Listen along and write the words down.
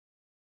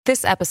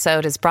This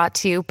episode is brought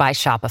to you by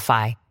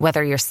Shopify.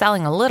 Whether you're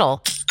selling a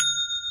little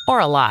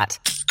or a lot,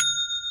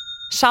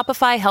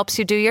 Shopify helps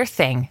you do your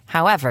thing,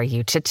 however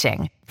you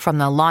cha-ching. From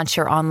the launch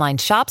your online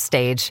shop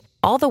stage,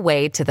 all the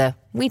way to the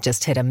we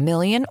just hit 1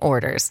 million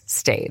orders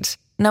stage.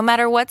 No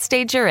matter what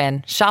stage you're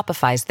in,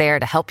 Shopify's there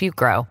to help you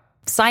grow.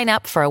 Sign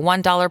up for a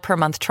 $1 per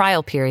month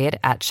trial period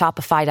at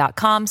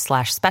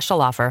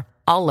shopify.com/special offer,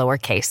 all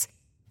lowercase.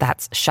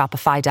 That's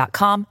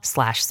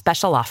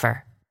shopify.com/special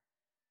offer.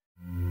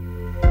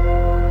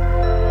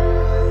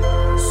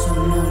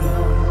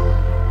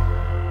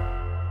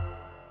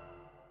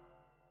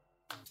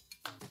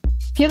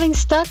 Feeling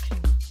stuck?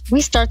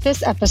 We start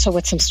this episode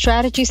with some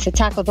strategies to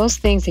tackle those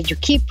things that you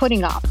keep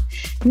putting off.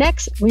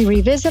 Next, we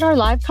revisit our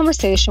live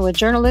conversation with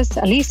journalist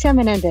Alicia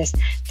Menendez,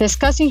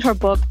 discussing her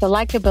book, The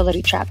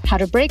Likeability Trap, How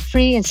to Break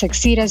Free and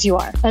Succeed as You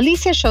Are.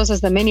 Alicia shows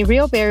us the many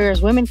real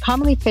barriers women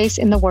commonly face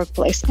in the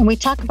workplace, and we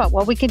talk about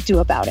what we can do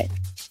about it.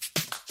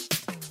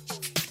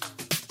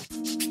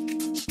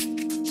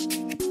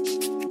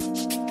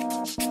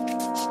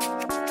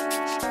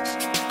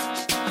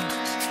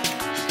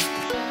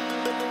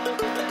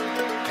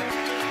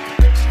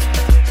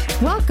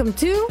 Welcome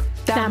to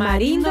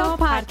Tamarindo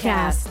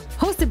Podcast,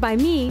 hosted by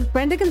me,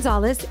 Brenda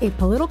Gonzalez, a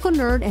political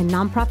nerd and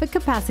nonprofit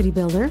capacity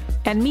builder,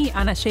 and me,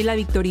 Ana Sheila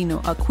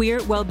Victorino, a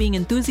queer well-being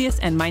enthusiast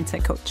and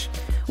mindset coach.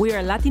 We are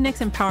a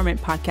Latinx empowerment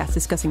podcast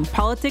discussing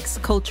politics,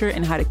 culture,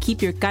 and how to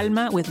keep your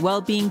calma with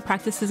well-being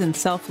practices and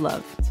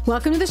self-love.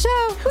 Welcome to the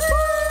show. Woo!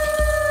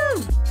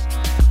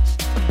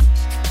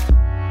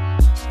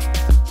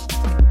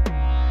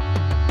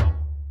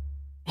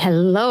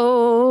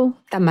 Hello,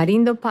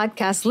 Tamarindo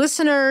Podcast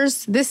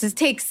listeners. This is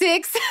take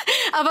 6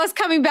 of us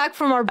coming back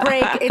from our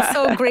break. It's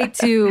so great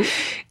to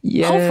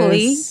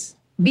hopefully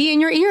be in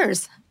your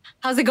ears.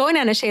 How's it going,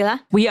 Ana Sheila?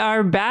 We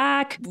are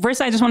back. First,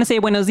 I just want to say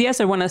buenos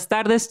dias or buenas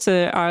tardes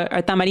to our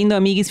Tamarindo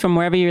amiguis from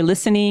wherever you're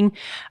listening.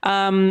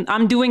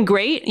 I'm doing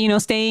great,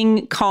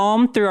 staying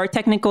calm through our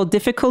technical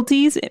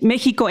difficulties.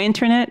 Mexico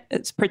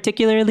internet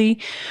particularly.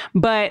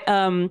 But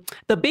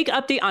the big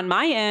update on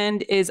my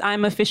end is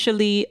I'm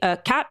officially a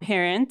cat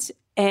parent,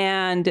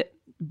 and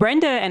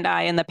Brenda and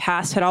I in the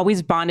past had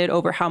always bonded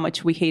over how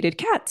much we hated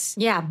cats.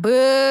 Yeah,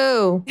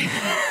 boo.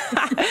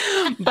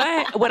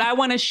 But what I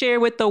want to share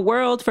with the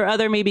world for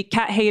other maybe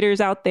cat haters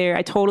out there,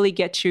 I totally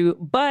get you.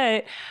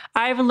 But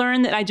I've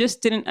learned that I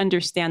just didn't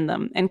understand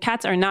them. And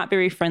cats are not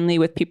very friendly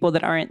with people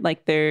that aren't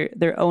like their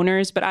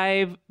owners. But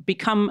I'm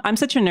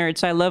such a nerd,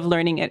 so I love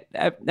learning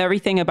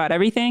everything about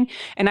everything.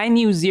 And I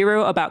knew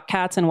zero about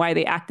cats and why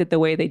they acted the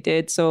way they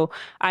did. So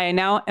I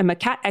now am a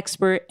cat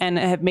expert and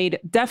have made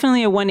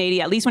definitely a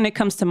 180, at least when it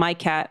comes to my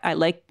cat. I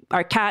like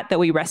our cat that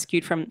we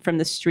rescued from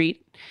the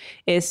street.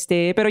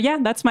 Pero yeah,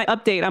 that's my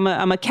update.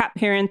 I'm a cat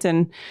parent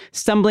and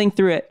stumbling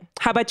through it.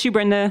 How about you,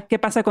 Brenda? ¿Qué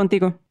pasa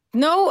contigo?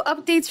 No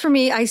updates for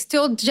me. I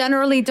still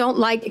generally don't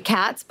like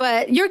cats,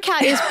 but your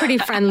cat is pretty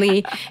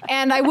friendly.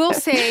 And I will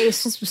say,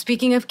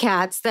 speaking of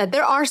cats, that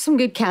there are some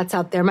good cats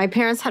out there. My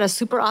parents had a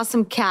super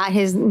awesome cat.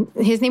 His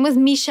name was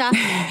Misha.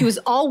 He was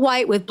all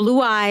white with blue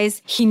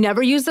eyes. He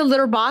never used a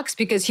litter box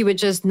because he would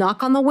just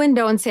knock on the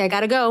window and say, I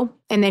gotta go.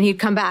 And then he'd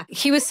come back.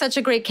 He was such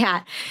a great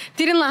cat.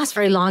 Didn't last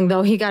very long,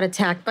 though. He got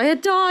attacked by a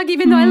dog,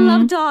 even though I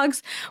love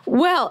dogs.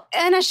 Well,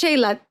 Ana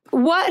Sheila,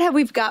 what have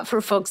we got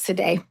for folks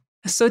today?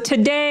 So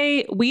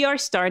today we are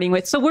starting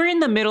with, we're in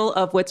the middle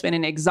of what's been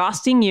an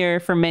exhausting year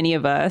for many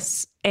of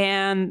us.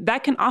 And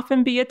that can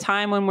often be a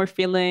time when we're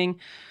feeling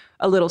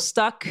a little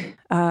stuck.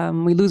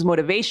 We lose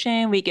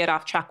motivation, we get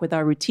off track with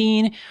our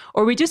routine,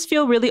 or we just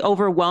feel really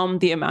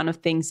overwhelmed the amount of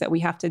things that we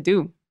have to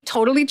do.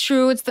 Totally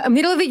true. It's the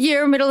middle of the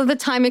year, middle of the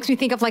time. Makes me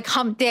think of like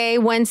hump day,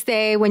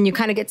 Wednesday, when you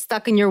kind of get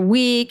stuck in your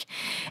week.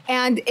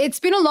 And it's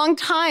been a long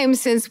time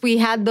since we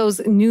had those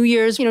New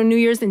Year's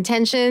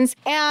intentions.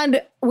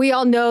 And we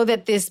all know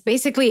that this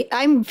basically,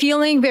 I'm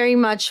feeling very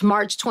much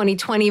March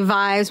 2020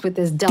 vibes with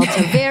this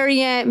Delta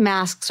variant.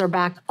 Masks are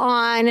back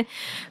on.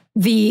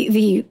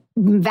 The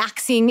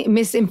vaccine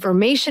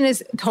misinformation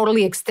is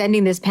totally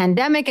extending this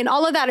pandemic. And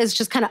all of that is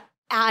just kind of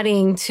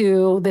adding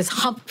to this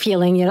hump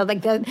feeling,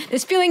 like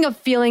this feeling of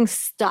feeling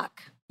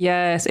stuck.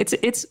 Yes,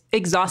 it's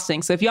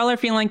exhausting. So if y'all are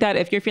feeling like that,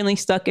 if you're feeling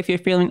stuck, if you're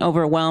feeling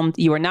overwhelmed,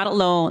 you are not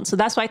alone. So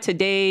that's why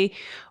today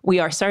we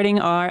are starting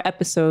our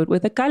episode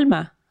with a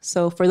calma.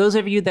 So for those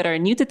of you that are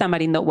new to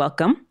Tamarindo,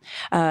 welcome.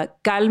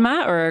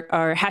 Calma, or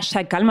our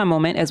hashtag calma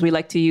moment, as we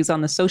like to use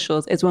on the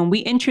socials, is when we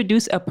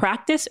introduce a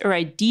practice or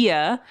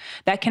idea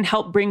that can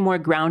help bring more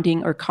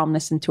grounding or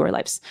calmness into our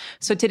lives.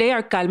 So today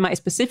our calma is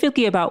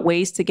specifically about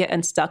ways to get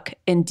unstuck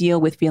and deal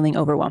with feeling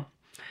overwhelmed.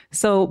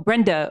 So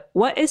Brenda,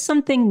 what is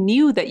something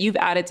new that you've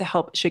added to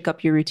help shake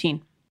up your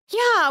routine?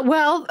 Yeah,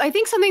 well, I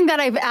think something that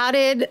I've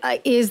added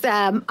is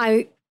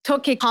I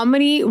took a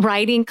comedy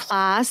writing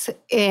class,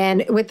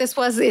 and what this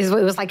was it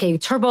was like a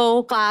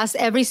turbo class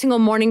every single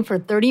morning for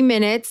 30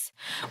 minutes.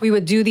 We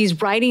would do these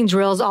writing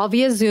drills all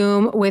via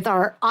Zoom with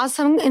our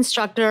awesome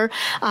instructor,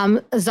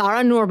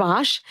 Zara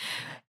Noorbash.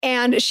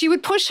 And she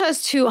would push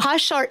us to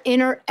hush our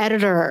inner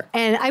editor.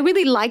 And I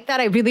really like that.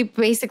 I really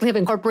basically have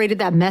incorporated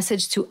that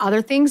message to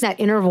other things, that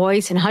inner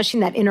voice and hushing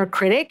that inner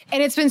critic.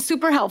 And it's been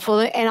super helpful.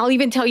 And I'll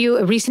even tell you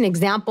a recent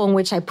example in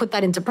which I put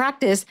that into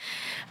practice.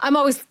 I'm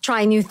always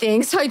trying new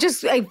things. So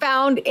I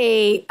found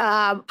a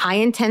high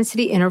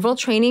intensity interval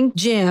training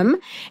gym,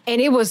 and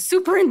it was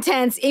super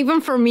intense, even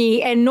for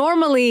me. And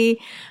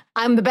normally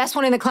I'm the best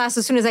one in the class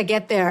as soon as I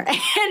get there.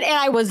 And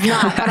I was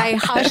not, but I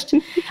hushed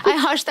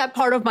that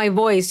part of my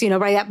voice,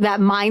 right? That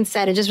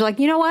mindset, and just like,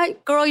 you know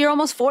what, girl, you're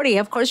almost 40.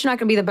 Of course, you're not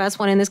going to be the best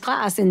one in this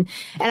class. And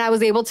I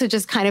was able to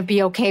just kind of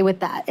be okay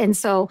with that. And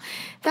so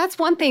that's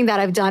one thing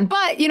that I've done.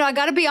 But, I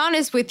got to be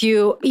honest with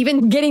you,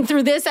 even getting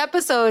through this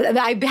episode,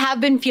 I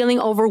have been feeling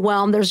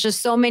overwhelmed. There's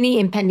just so many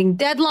impending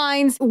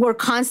deadlines. We're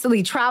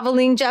constantly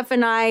traveling, Jeff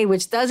and I,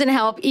 which doesn't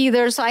help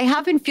either. So I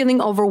have been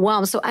feeling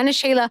overwhelmed. So Ana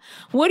Sheila,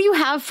 what do you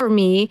have for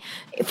me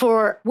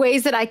for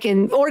ways that I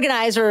can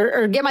organize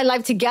or get my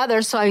life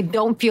together so I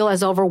don't feel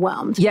as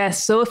overwhelmed?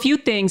 Yes. So a few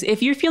things.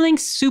 If you're feeling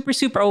super,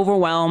 super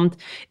overwhelmed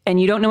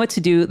and you don't know what to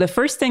do, the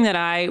first thing that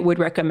I would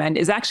recommend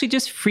is actually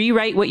just free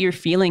write what your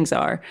feelings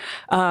are.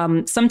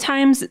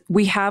 Sometimes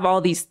we have all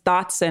these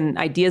thoughts and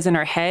ideas in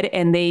our head,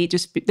 and they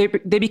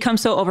become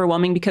so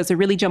overwhelming because they're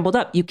really jumbled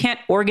up. You can't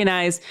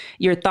organize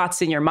your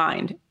thoughts in your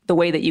mind the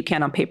way that you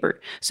can on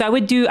paper. So I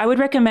would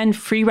recommend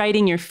free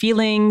writing your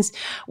feelings,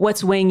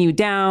 what's weighing you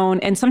down.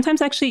 And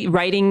sometimes actually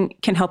writing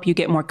can help you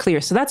get more clear.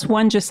 So that's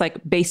one just like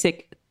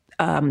basic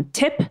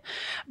tip.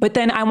 But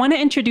then I want to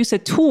introduce a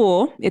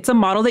tool. It's a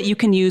model that you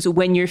can use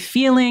when you're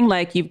feeling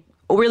like you've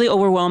really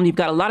overwhelmed, you've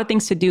got a lot of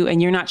things to do,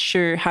 and you're not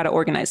sure how to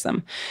organize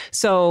them.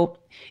 So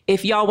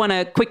if y'all want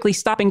to quickly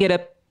stop and get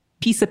a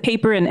piece of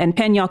paper and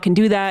pen, y'all can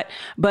do that.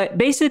 But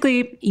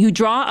basically, you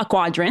draw a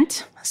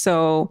quadrant.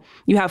 So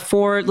you have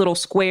 4 little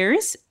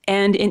squares.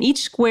 And in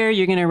each square,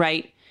 you're going to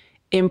write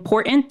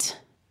important,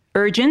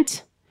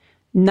 urgent,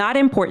 not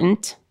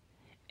important,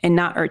 and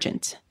not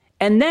urgent.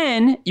 And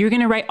then you're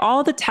going to write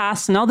all the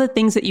tasks and all the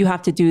things that you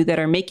have to do that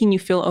are making you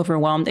feel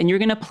overwhelmed. And you're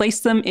going to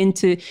place them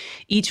into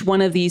each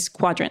one of these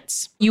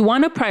quadrants. You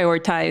want to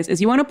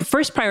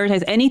first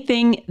prioritize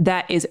anything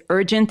that is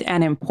urgent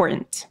and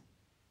important.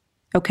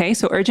 Okay,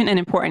 so urgent and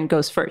important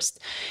goes first.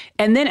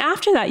 And then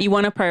after that, you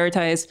want to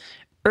prioritize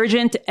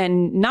urgent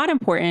and not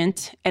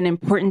important and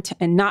important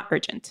and not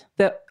urgent.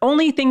 The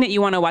only thing that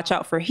you want to watch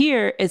out for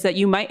here is that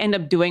you might end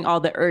up doing all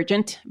the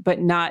urgent but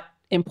not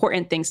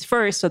important things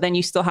first. So then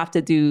you still have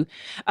to do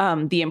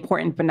the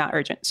important but not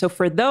urgent. So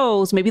for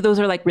those, maybe those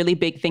are like really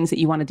big things that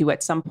you want to do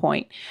at some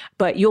point.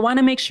 But you'll want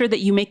to make sure that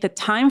you make the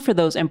time for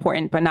those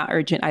important but not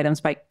urgent items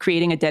by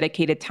creating a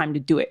dedicated time to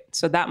do it.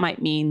 So that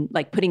might mean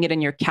like putting it in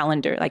your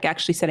calendar, like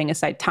actually setting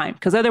aside time,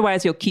 because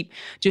otherwise you'll keep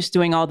just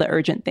doing all the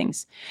urgent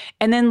things.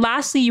 And then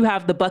lastly, you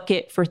have the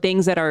bucket for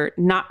things that are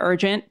not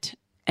urgent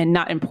and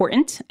not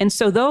important. And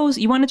so those,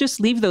 you want to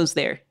just leave those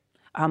there.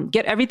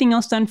 Get everything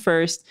else done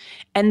first.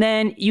 And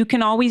then you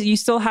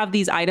still have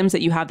these items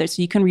that you have there.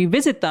 So you can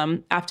revisit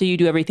them after you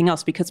do everything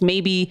else, because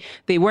maybe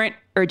they weren't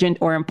urgent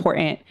or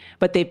important,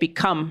 but they've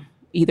become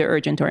either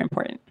urgent or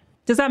important.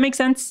 Does that make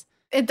sense?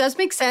 It does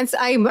make sense.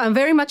 I'm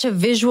very much a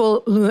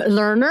visual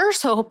learner.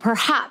 So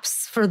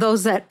perhaps for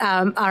those that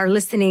are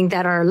listening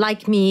that are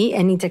like me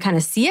and need to kind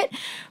of see it,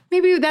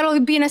 maybe that'll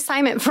be an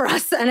assignment for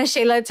us, Ana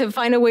Sheila, to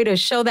find a way to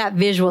show that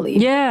visually.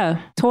 Yeah,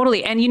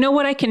 totally. And you know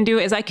what I can do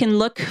is I can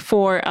look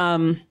for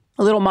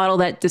a little model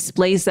that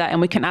displays that,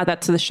 and we can add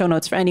that to the show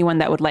notes for anyone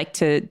that would like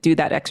to do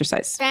that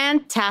exercise.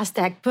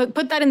 Fantastic. Put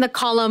that in the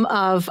column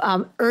of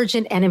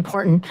urgent and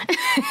important.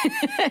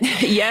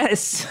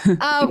 Yes.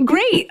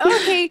 Great.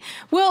 Okay.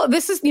 Well,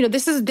 this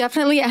is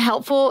definitely a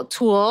helpful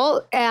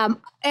tool. And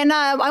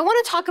I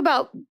want to talk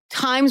about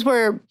times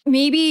where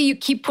maybe you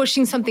keep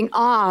pushing something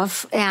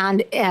off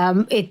and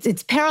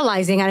it's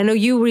paralyzing. And I know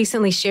you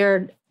recently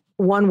shared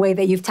one way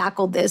that you've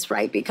tackled this,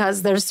 right?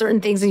 Because there's certain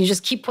things that you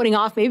just keep putting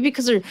off, maybe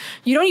because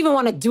you don't even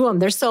want to do them.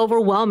 They're so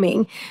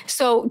overwhelming.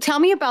 So tell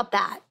me about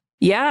that.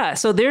 Yeah.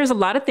 So there's a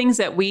lot of things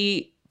that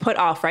we put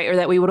off, right? Or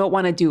that we don't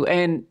want to do.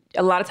 And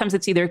a lot of times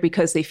it's either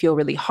because they feel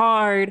really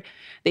hard,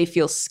 they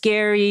feel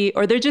scary,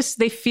 or they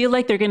feel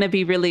like they're going to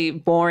be really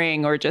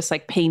boring or just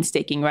like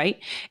painstaking, right?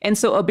 And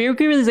so a big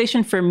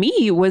realization for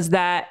me was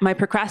that my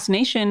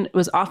procrastination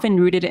was often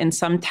rooted in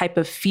some type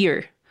of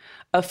fear,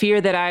 a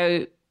fear that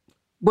I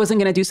wasn't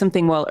going to do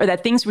something well, or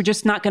that things were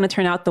just not going to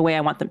turn out the way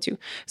I want them to.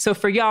 So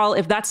for y'all,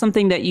 if that's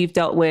something that you've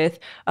dealt with,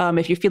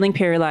 if you're feeling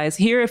paralyzed,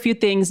 here are a few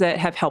things that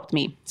have helped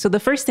me. So the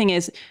first thing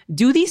is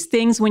do these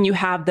things when you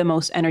have the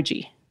most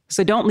energy.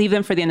 So don't leave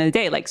them for the end of the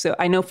day. So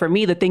I know for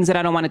me, the things that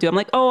I don't want to do, I'm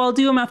like, oh, I'll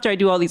do them after I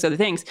do all these other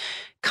things.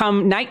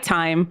 Come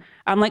nighttime,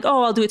 I'm like,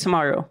 oh, I'll do it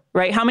tomorrow,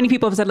 right? How many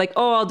people have said like,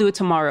 oh, I'll do it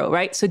tomorrow,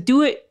 right? So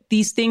do it,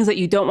 these things that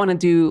you don't want to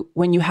do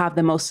when you have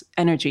the most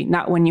energy,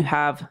 not when you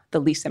have the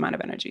least amount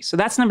of energy. So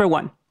that's number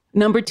one.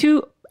 Number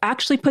two,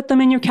 actually put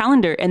them in your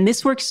calendar. And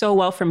this worked so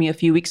well for me a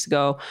few weeks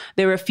ago.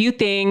 There were a few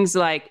things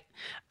like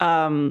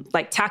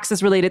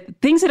taxes related,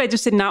 things that I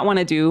just did not want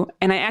to do.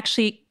 And I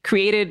actually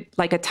created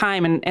like a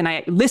time and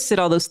I listed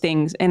all those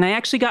things and I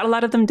actually got a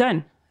lot of them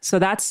done. So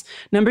that's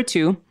number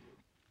 2.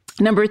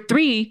 Number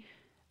 3,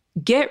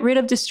 get rid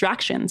of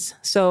distractions.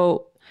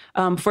 So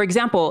for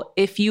example,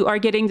 if you are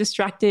getting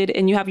distracted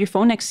and you have your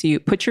phone next to you,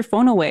 put your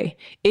phone away.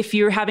 If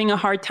you're having a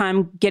hard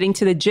time getting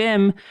to the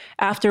gym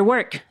after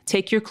work,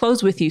 take your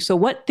clothes with you. So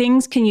what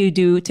things can you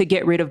do to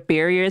get rid of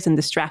barriers and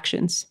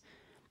distractions?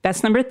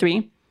 That's number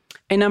 3.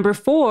 And number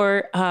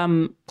 4,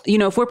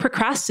 if we're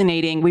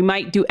procrastinating, we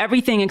might do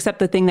everything except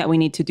the thing that we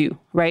need to do,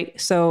 right?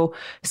 So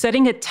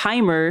setting a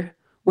timer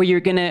where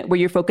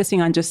you're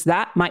focusing on just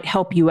that might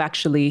help you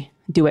actually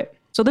do it.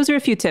 So those are a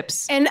few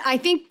tips. And I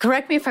think,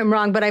 correct me if I'm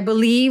wrong, but I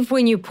believe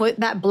when you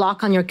put that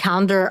block on your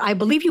calendar, I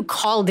believe you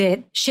called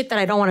it shit that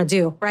I don't want to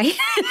do, right?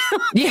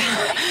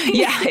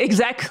 Yeah,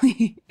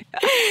 exactly.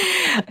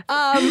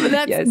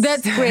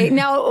 That's great.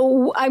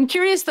 Now, I'm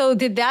curious though,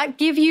 did that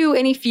give you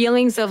any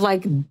feelings of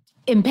like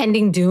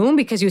impending doom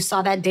because you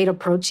saw that date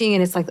approaching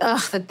and it's like,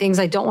 ugh, the things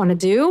I don't want to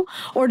do?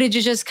 Or did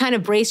you just kind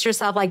of brace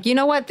yourself like, you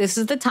know what, this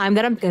is the time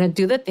that I'm going to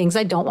do the things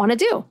I don't want to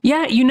do?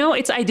 Yeah,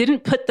 I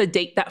didn't put the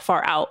date that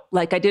far out.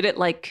 Like I did it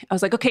I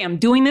was like, okay, I'm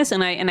doing this.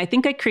 And I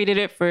think I created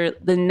it for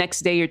the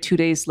next day or 2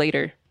 days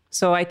later.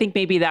 So I think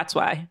maybe that's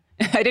why.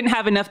 I didn't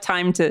have enough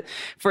time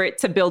for it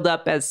to build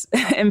up as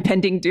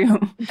impending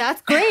doom.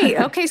 That's great.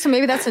 Okay, so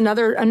maybe that's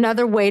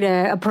another way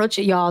to approach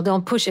it, y'all.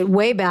 Don't push it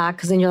way back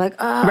because then you're like,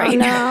 oh, right.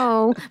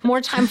 No.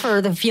 More time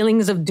for the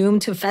feelings of doom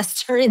to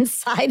fester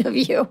inside of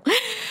you.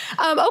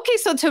 Okay,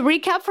 so to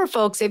recap for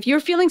folks, if you're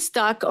feeling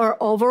stuck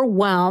or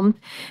overwhelmed,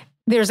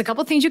 there's a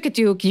couple things you could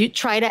do. You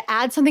try to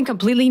add something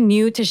completely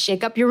new to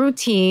shake up your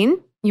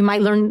routine. You might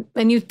learn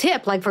a new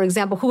tip. Like, for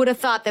example, who would have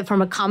thought that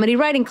from a comedy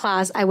writing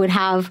class, I would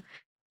have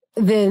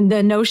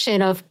the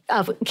notion of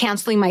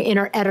canceling my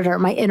inner editor,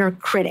 my inner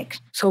critic.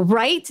 So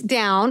write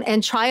down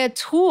and try a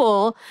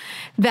tool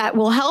that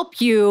will help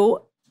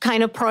you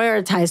kind of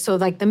prioritize. So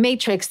like the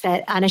matrix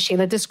that Ana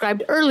Sheila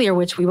described earlier,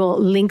 which we will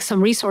link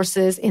some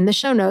resources in the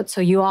show notes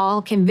so you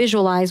all can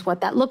visualize what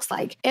that looks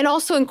like. And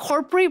also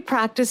incorporate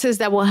practices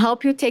that will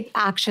help you take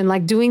action,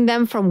 like doing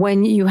them from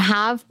when you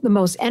have the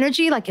most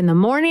energy, like in the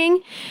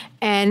morning,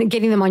 and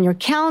getting them on your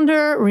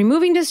calendar,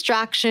 removing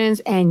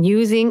distractions, and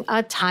using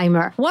a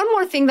timer. One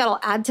more thing that I'll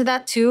add to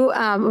that too,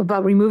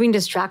 about removing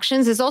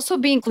distractions is also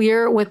being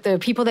clear with the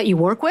people that you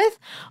work with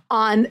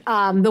on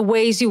the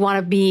ways you want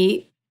to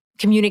be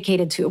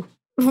communicated to,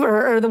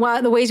 or the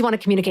ways you want to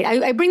communicate.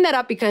 I bring that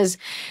up because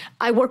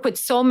I work with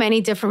so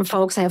many different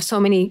folks. I have so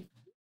many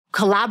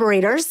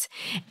collaborators,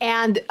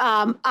 and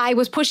I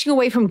was pushing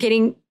away from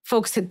getting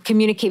folks to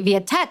communicate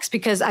via text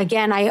because,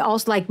 again, I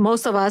also, like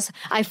most of us,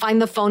 I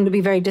find the phone to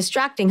be very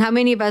distracting. How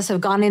many of us have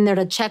gone in there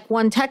to check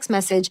one text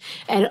message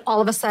and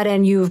all of a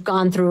sudden you've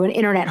gone through an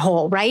internet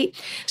hole, right?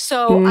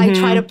 So I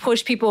try to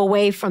push people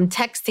away from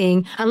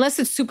texting unless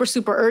it's super,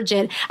 super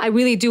urgent. I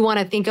really do want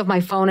to think of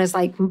my phone as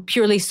like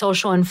purely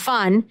social and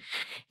fun,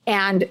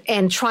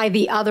 and try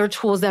the other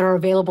tools that are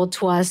available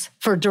to us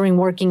for during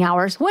working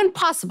hours when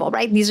possible,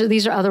 right?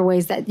 These are other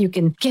ways that you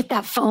can get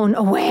that phone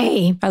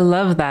away. I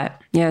love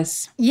that.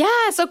 Yes.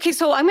 Yes. Okay.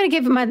 So I'm going to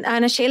give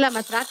Ana Sheila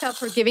Matraca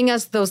for giving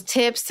us those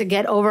tips to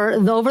get over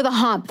the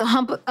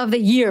hump of the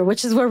year,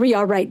 which is where we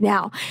are right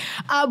now.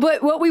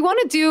 But what we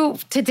want to do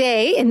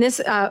today in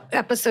this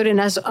episode, and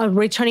as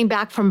returning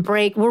back from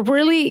break, we're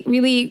really,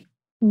 really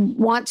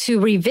want to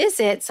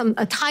revisit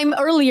a time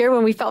earlier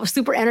when we felt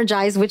super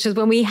energized, which is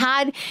when we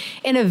had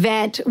an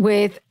event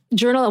with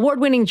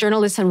award-winning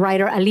journalist and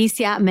writer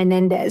Alicia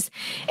Menendez.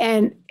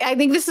 And I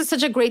think this is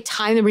such a great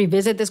time to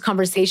revisit this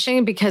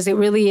conversation because it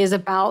really is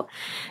about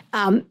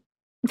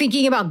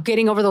thinking about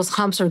getting over those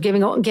humps or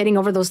getting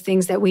over those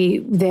things that we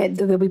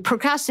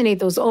procrastinate,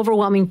 those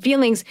overwhelming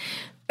feelings.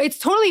 It's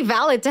totally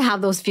valid to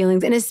have those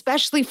feelings, and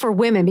especially for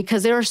women,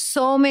 because there are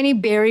so many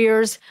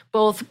barriers,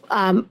 both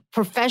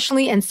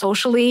professionally and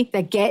socially,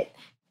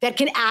 that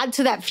can add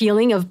to that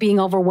feeling of being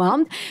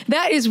overwhelmed.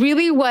 That is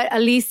really what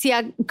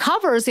Alicia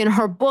covers in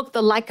her book,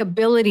 The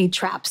Likeability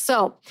Trap.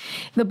 So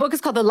the book is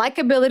called The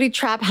Likeability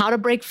Trap, How to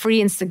Break Free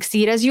and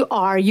Succeed as You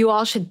Are. You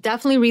all should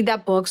definitely read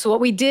that book. So what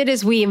we did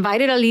is we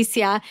invited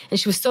Alicia, and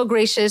she was so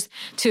gracious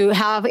to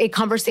have a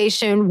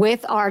conversation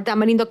with our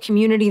Tamarindo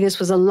community. This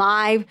was a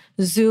live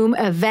Zoom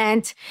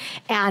event.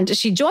 And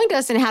she joined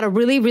us and had a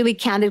really, really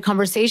candid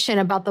conversation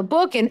about the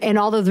book and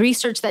all the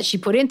research that she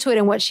put into it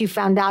and what she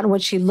found out and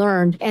what she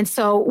learned. And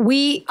so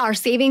we are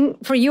saving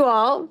for you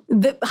all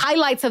the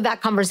highlights of that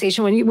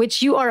conversation,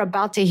 which you are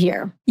about to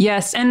hear.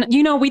 Yes. And,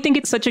 we think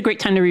it's such a great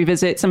time to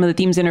revisit some of the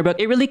themes in her book.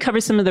 It really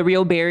covers some of the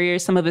real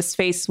barriers some of us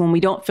face when we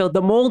don't feel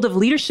the mold of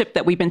leadership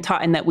that we've been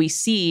taught and that we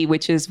see,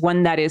 which is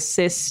one that is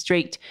cis,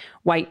 straight,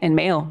 white, and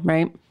male,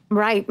 right?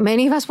 Right.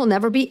 Many of us will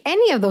never be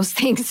any of those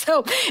things.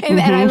 So,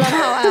 and I love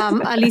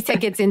how Alicia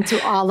gets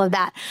into all of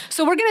that.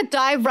 So we're going to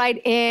dive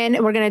right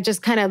in. We're going to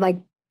just kind of like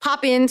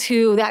pop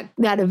into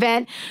that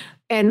event.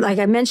 And like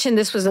I mentioned,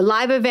 this was a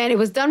live event. It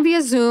was done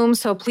via Zoom.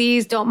 So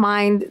please don't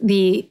mind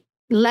the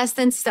less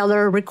than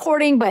stellar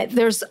recording, but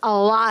there's a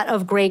lot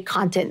of great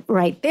content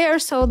right there.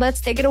 So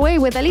let's take it away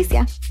with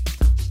Alicia.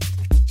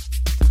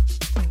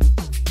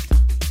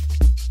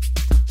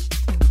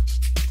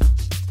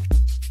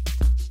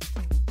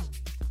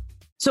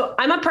 So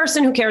I'm a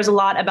person who cares a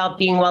lot about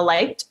being well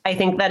liked. I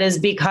think that is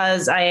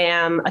because I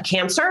am a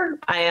Cancer,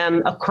 I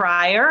am a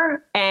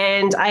crier,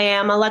 and I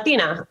am a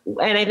Latina.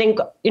 And I think,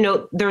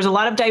 there's a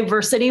lot of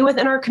diversity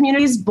within our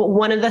communities. But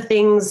one of the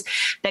things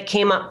that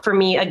came up for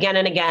me again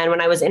and again when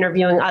I was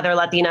interviewing other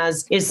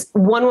Latinas is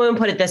one woman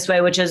put it this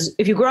way, which is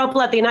if you grow up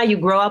Latina, you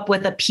grow up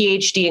with a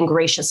PhD in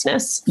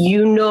graciousness.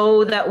 You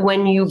know that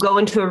when you go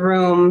into a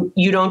room,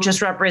 you don't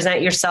just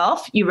represent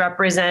yourself, you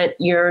represent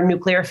your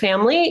nuclear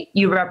family,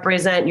 you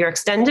represent your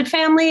extended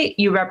family,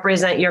 you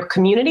represent your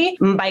community.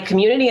 By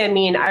community, I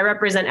mean, I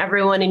represent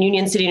everyone in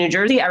Union City, New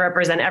Jersey. I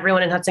represent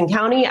everyone in Hudson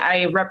County.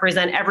 I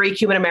represent every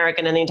Cuban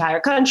American in the entire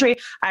country.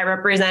 I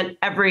represent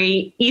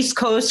every East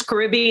Coast,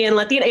 Caribbean,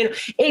 Latina.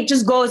 It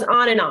just goes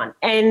on and on.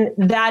 And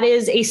that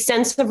is a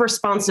sense of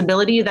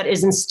responsibility that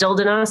is instilled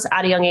in us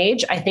at a young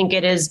age. I think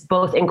it is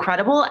both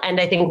incredible. And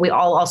I think we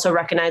all also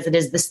recognize it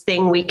is this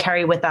thing we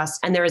carry with us.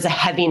 And there is a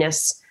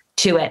heaviness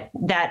to it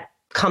that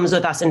comes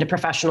with us into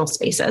professional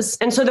spaces.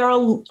 And so there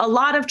are a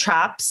lot of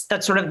traps.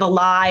 That's sort of the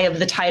lie of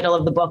the title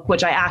of the book,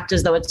 which I act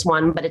as though it's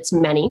one, but it's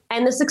many.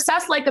 And the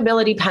success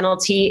likability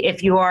penalty,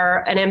 if you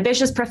are an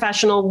ambitious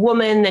professional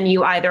woman, then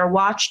you either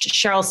watched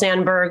Sheryl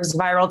Sandberg's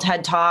viral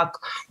TED Talk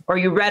or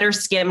you read or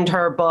skimmed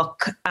her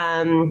book,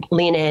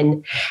 Lean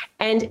In.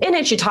 And in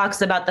it, she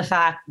talks about the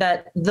fact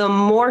that the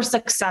more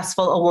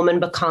successful a woman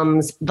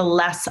becomes, the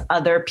less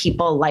other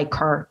people like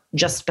her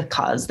just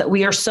because. That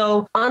we are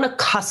so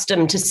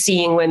unaccustomed to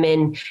seeing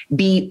women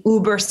be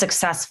uber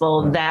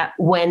successful that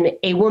when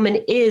a woman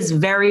is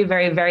very,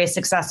 very, very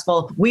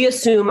successful, we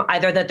assume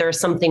either that there's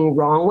something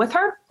wrong with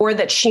her or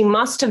that she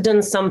must have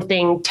done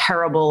something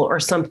terrible or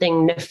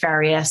something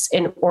nefarious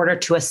in order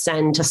to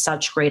ascend to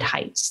such great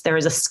heights. There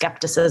is a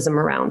skepticism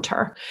around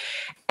her.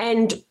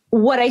 And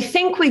what I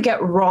think we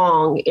get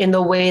wrong in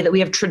the way that we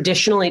have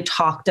traditionally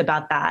talked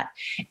about that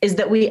is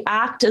that we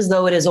act as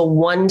though it is a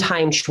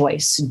one-time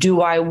choice. Do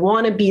I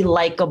want to be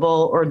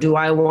likable or do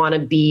I want to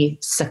be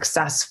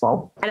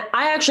successful? And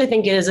I actually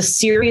think it is a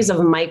series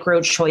of micro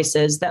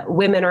choices that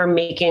women are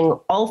making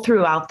all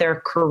throughout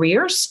their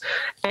careers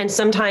and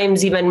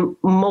sometimes even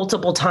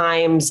multiple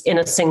times in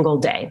a single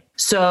day.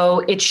 So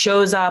it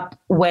shows up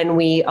when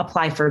we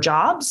apply for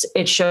jobs.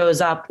 It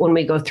shows up when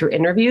we go through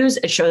interviews.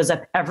 It shows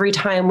up every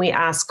time we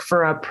ask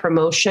for a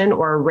promotion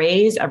or a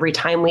raise, every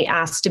time we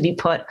ask to be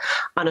put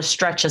on a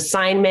stretch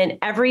assignment,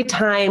 every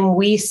time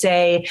we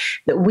say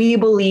that we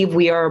believe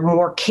we are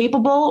more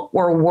capable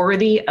or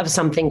worthy of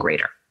something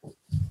greater.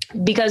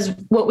 Because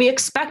what we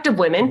expect of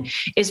women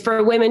is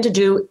for women to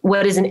do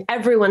what is in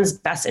everyone's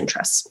best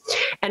interests.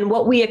 And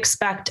what we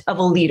expect of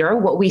a leader,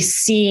 what we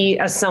see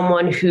as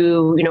someone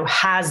who,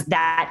 has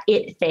that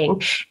it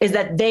thing, is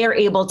that they are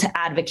able to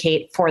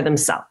advocate for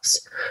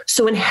themselves.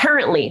 So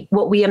inherently,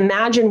 what we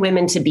imagine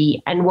women to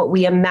be and what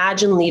we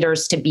imagine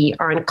leaders to be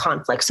are in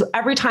conflict. So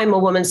every time a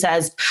woman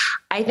says,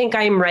 I think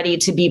I'm ready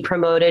to be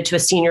promoted to a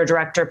senior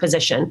director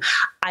position,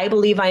 I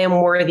believe I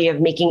am worthy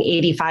of making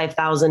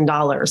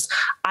 $85,000.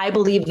 I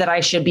believe that I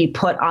should be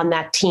put on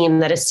that team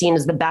that is seen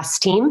as the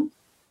best team.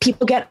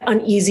 People get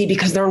uneasy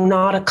because they're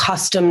not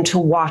accustomed to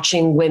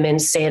watching women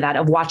say that,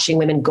 of watching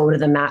women go to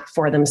the mat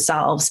for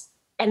themselves.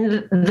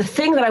 And the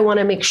thing that I want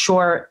to make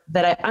sure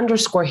that I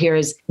underscore here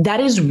is that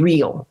is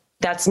real.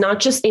 That's not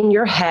just in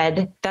your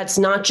head. That's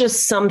not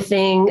just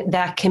something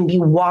that can be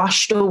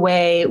washed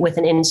away with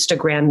an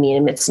Instagram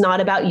meme. It's not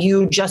about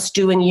you just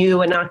doing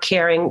you and not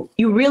caring.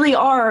 You really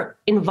are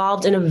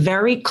involved in a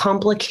very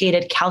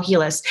complicated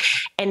calculus.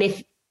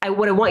 And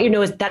what I want you to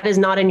know is that is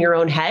not in your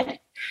own head.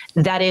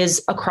 That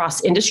is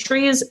across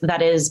industries.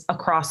 That is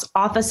across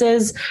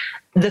offices.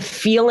 The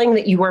feeling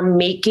that you are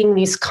making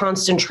these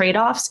constant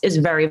trade-offs is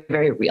very,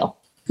 very real.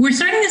 We're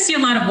starting to see a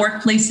lot of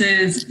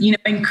workplaces,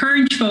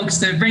 encourage folks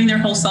to bring their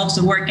whole selves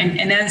to work.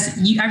 And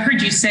I've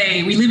heard you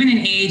say, we live in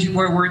an age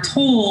where we're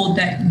told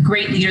that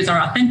great leaders are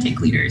authentic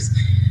leaders.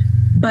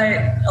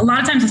 But a lot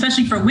of times,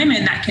 especially for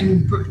women, that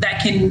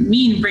can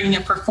mean bringing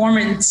a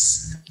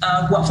performance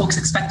of what folks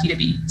expect you to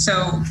be. So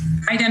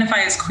I identify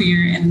as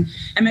queer, and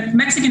I'm a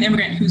Mexican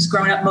immigrant who's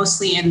grown up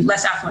mostly in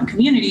less affluent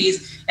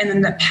communities. And in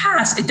the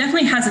past, it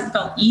definitely hasn't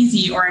felt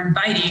easy or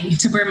inviting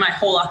to bring my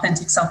whole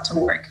authentic self to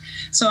work.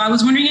 So I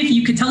was wondering if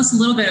you could tell us a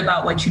little bit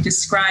about what you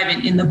describe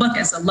in the book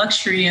as the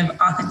luxury of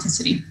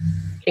authenticity.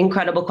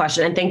 Incredible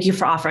question. And thank you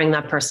for offering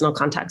that personal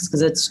context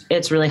because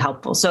it's really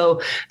helpful.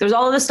 So there's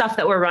all of the stuff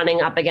that we're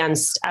running up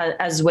against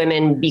as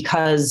women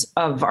because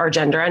of our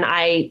gender. And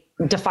I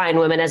define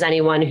women as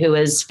anyone who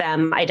is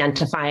femme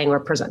identifying or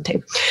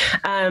presenting.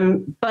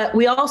 But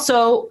we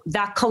also,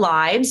 that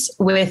collides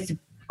with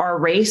our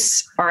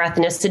race, our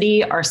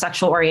ethnicity, our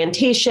sexual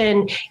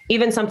orientation,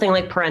 even something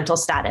like parental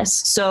status.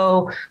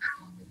 So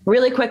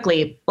really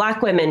quickly,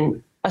 Black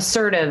women,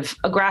 assertive,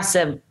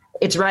 aggressive,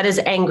 it's read as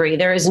angry.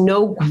 There is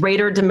no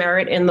greater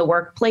demerit in the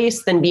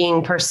workplace than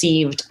being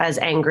perceived as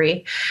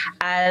angry.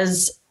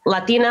 As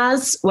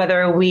Latinas,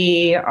 whether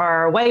we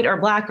are white or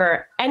Black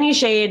or any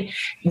shade,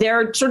 there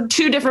are sort of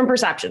two different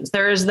perceptions.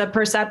 There's the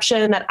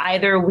perception that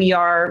either we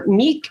are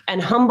meek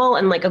and humble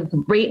and like a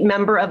great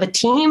member of a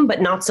team,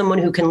 but not someone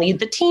who can lead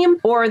the team,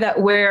 or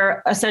that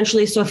we're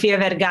essentially Sofia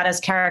Vergara's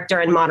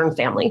character in Modern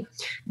Family,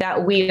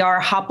 that we are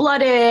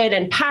hot-blooded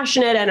and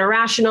passionate and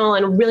irrational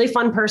and a really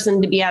fun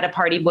person to be at a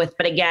party with,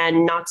 but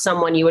again, not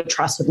someone you would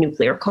trust with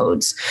nuclear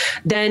codes.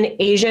 Then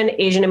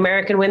Asian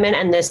American women,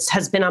 and this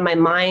has been on my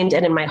mind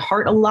and in my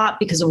heart a lot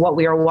because of what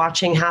we are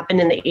watching happen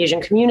in the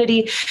Asian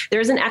community.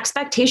 There's an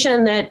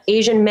expectation that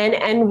Asian men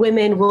and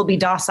women will be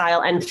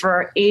docile, and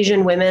for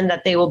Asian women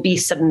that they will be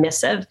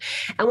submissive.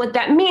 And what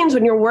that means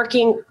when you're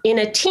working in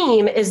a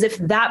team is if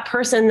that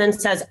person then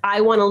says,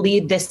 I want to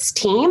lead this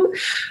team,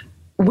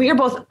 we are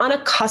both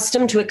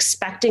unaccustomed to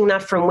expecting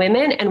that from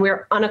women, and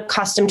we're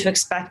unaccustomed to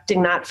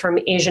expecting that from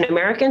Asian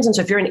Americans. And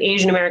so if you're an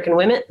Asian American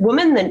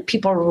woman, then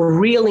people are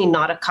really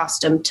not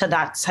accustomed to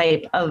that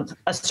type of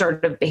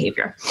assertive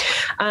behavior.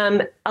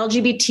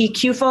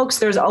 LGBTQ folks,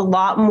 there's a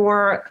lot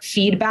more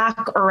feedback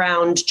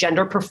around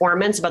gender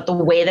performance, about the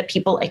way that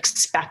people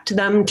expect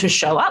them to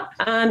show up.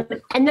 And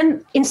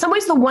then in some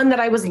ways, the one that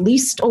I was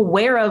least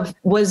aware of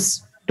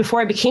was,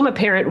 before I became a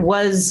parent,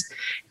 was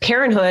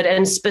parenthood,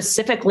 and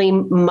specifically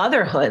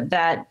motherhood,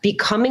 that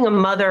becoming a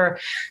mother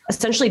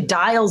essentially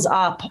dials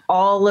up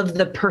all of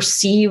the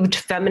perceived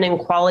feminine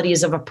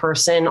qualities of a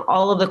person,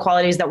 all of the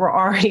qualities that we're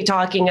already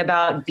talking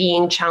about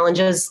being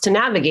challenges to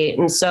navigate.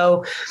 And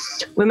so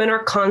women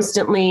are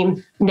constantly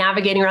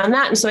navigating around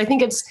that. And so I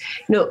think it's,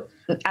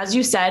 as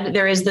you said,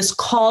 there is this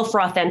call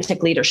for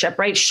authentic leadership,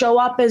 right? Show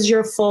up as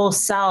your full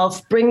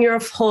self, bring your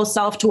whole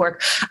self to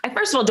work. I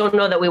first of all don't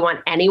know that we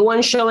want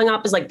anyone showing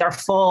up as like their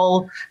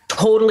full,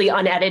 totally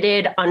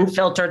unedited,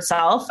 unfiltered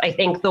self. I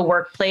think the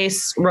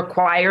workplace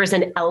requires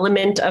an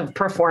element of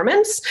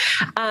performance.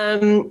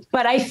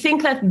 But I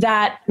think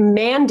that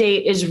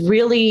mandate is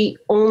really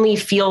only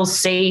feels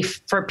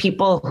safe for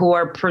people who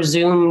are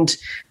presumed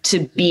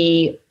to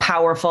be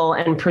powerful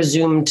and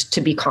presumed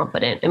to be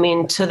competent. I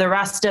mean, to the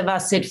rest of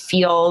us, it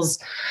feels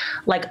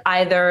like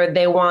either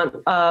they want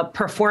a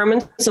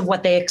performance of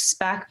what they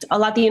expect a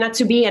Latina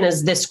to be, and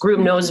as this group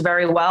knows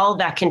very well,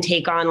 that can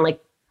take on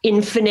like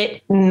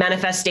infinite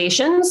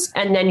manifestations,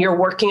 and then you're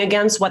working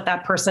against what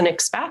that person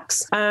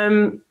expects.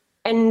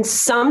 And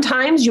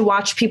sometimes you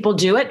watch people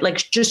do it, like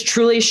just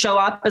truly show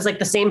up as like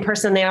the same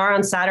person they are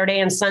on Saturday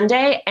and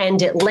Sunday,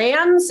 and it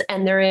lands,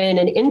 and they're in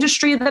an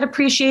industry that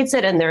appreciates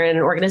it, and they're in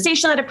an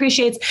organization that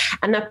appreciates,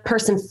 and that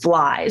person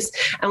flies.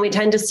 And we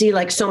tend to see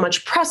like so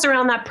much press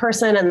around that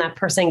person, and that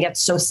person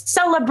gets so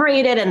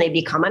celebrated, and they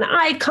become an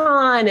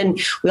icon,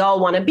 and we all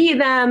want to be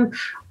them.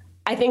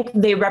 I think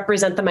they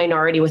represent the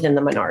minority within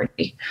the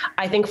minority.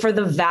 I think for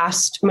the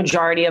vast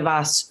majority of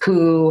us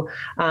who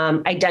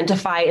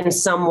identify in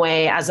some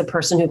way as a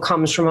person who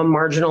comes from a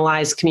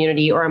marginalized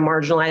community or a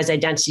marginalized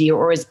identity,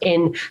 or is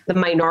in the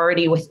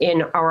minority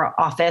within our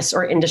office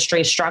or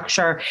industry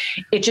structure,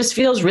 it just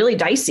feels really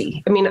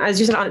dicey. I mean, as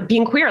you said,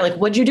 being queer, like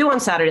what'd you do on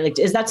Saturday? Like,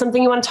 is that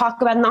something you want to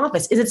talk about in the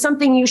office? Is it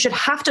something you should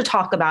have to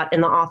talk about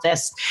in the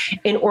office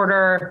in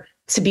order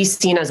to be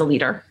seen as a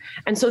leader?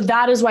 And so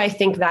that is why I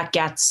think that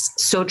gets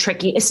so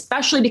tricky,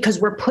 especially because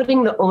we're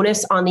putting the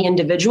onus on the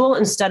individual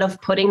instead of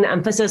putting the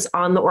emphasis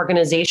on the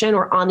organization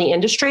or on the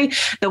industry.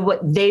 That what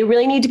they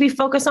really need to be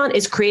focused on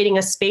is creating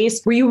a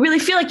space where you really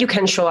feel like you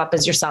can show up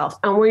as yourself,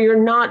 and where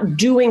you're not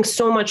doing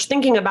so much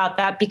thinking about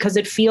that because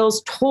it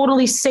feels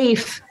totally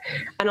safe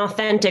and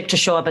authentic to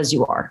show up as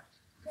you are.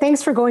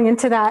 Thanks for going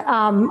into that.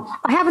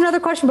 I have another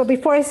question, but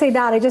before I say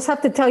that, I just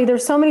have to tell you,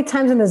 there's so many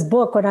times in this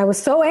book when I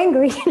was so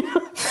angry.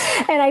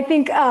 And I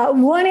think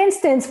one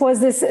instance was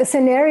this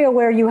scenario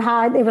where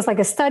it was like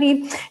a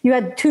study. You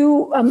had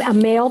a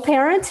male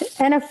parent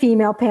and a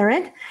female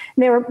parent. And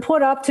they were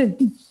put up to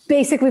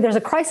basically, there's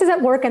a crisis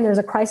at work and there's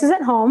a crisis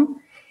at home.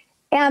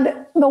 And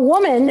the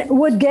woman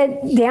would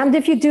get damned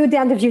if you do,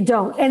 damned if you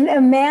don't. And a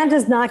man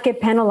does not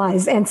get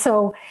penalized. And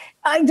so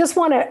I just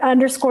want to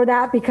underscore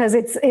that, because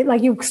it's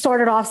like you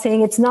started off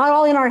saying, it's not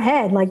all in our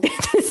head. Like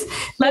this.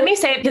 Let me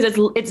say it because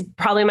it's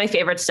probably my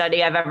favorite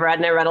study I've ever read,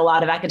 and I read a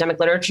lot of academic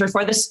literature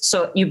for this.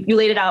 So you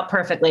laid it out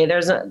perfectly.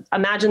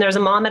 Imagine there's a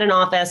mom at an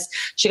office.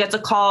 She gets a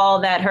call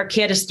that her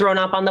kid is thrown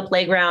up on the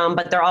playground,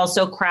 but they're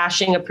also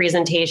crashing a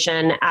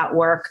presentation at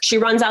work. She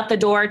runs out the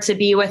door to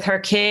be with her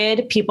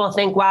kid. People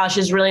think, wow,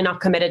 she's really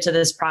not committed to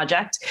this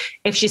project.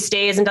 If she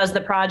stays and does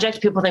the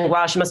project, people think,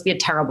 wow, she must be a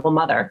terrible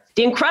mother.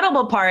 The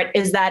incredible part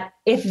is that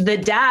if the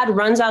dad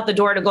runs out the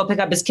door to go pick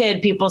up his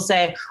kid, people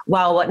say,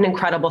 wow, what an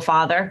incredible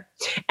father.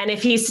 And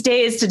if he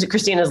stays,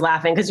 Christina's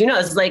laughing because,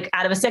 it's like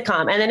out of a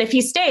sitcom. And then if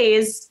he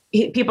stays,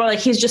 people are like,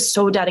 he's just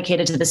so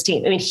dedicated to this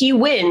team. I mean, he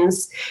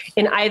wins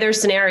in either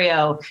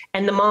scenario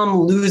and the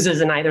mom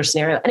loses in either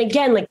scenario. And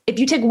again, like if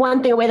you take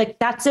one thing away, like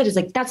that's it. It's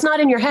like, that's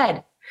not in your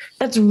head.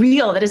 That's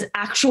real. That is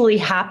actually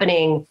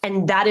happening.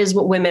 And that is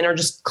what women are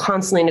just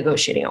constantly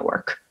negotiating at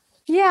work.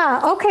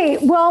 Yeah. Okay.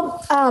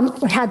 Well,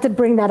 I had to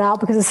bring that out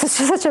because it's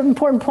such an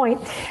important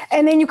point.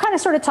 And then you kind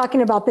of started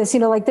talking about this,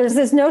 like there's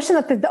this notion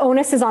that the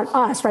onus is on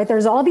us, right?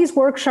 There's all these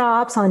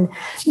workshops on,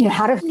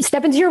 how to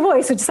step into your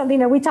voice, which is something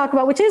that we talk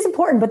about, which is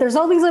important, but there's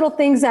all these little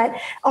things that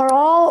are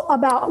all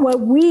about what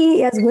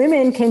we as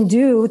women can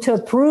do to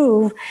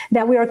prove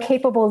that we are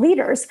capable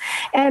leaders.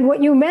 And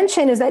what you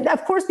mentioned is that,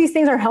 of course, these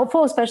things are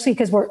helpful, especially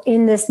because we're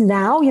in this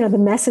now, the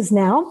mess is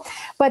now,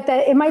 but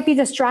that it might be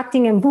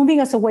distracting and moving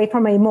us away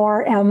from a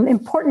more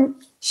important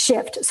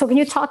shift. So can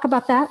you talk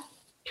about that?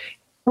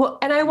 Well,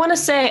 and I want to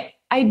say,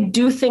 I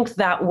do think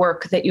that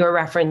work that you're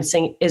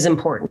referencing is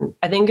important.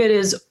 I think it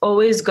is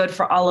always good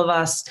for all of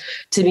us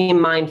to be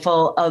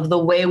mindful of the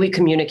way we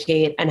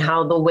communicate and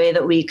how the way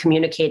that we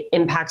communicate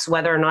impacts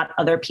whether or not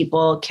other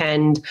people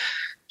can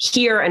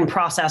hear and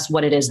process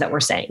what it is that we're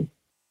saying.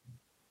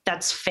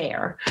 That's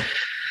fair.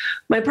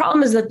 My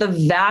problem is that the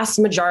vast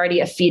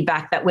majority of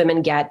feedback that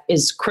women get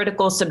is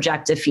critical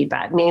subjective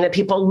feedback, meaning that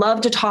people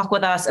love to talk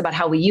with us about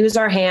how we use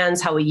our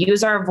hands, how we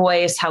use our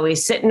voice, how we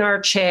sit in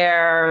our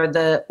chair,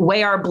 the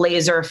way our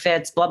blazer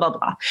fits, blah, blah,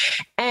 blah.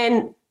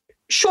 And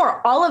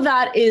sure, all of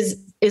that is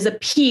a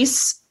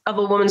piece of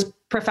a woman's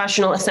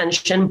professional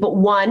ascension, but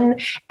one,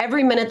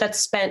 every minute that's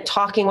spent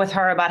talking with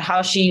her about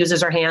how she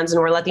uses her hands, and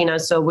we're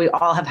Latinas, so we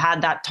all have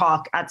had that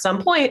talk at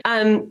some point,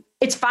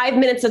 it's 5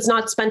 minutes that's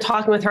not spent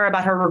talking with her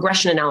about her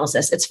regression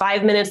analysis. It's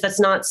 5 minutes that's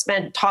not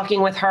spent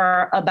talking with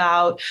her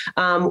about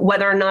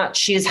whether or not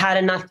she's had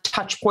enough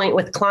touch point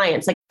with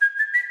clients.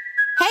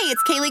 Hey,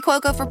 it's Kaylee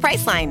Cuoco for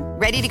Priceline.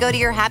 Ready to go to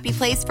your happy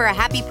place for a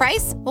happy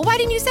price? Well, why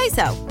didn't you say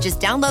so? Just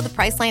download the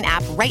Priceline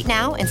app right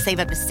now and save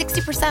up to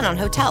 60% on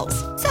hotels.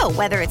 So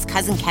whether it's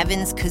Cousin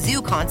Kevin's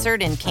Kazoo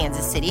Concert in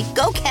Kansas City,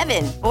 go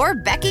Kevin, or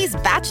Becky's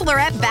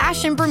Bachelorette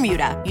Bash in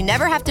Bermuda, you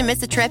never have to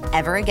miss a trip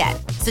ever again.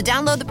 So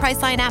download the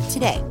Priceline app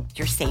today.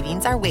 Your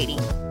savings are waiting.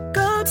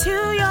 Go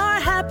to your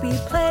happy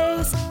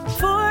place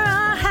for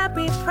a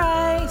happy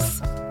price.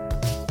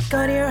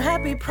 Go to your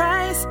happy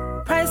price,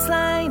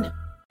 Priceline.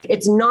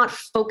 It's not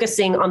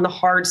focusing on the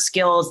hard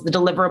skills, the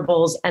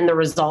deliverables, and the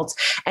results.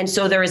 And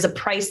so there is a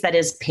price that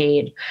is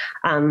paid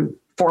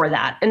for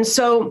that. And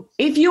so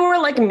if you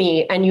are like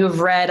me and you've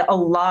read a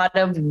lot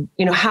of,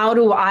 how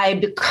do I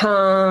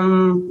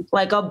become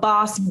like a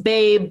boss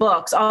babe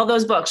books, all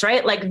those books,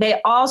 right? Like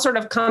they all sort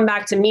of come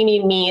back to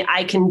me,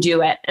 I can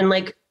do it. And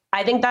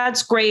I think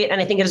that's great. And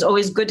I think it is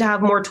always good to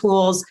have more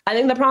tools. I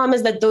think the problem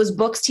is that those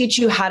books teach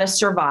you how to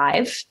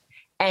survive,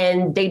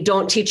 and they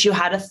don't teach you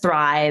how to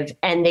thrive,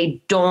 and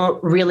they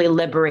don't really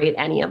liberate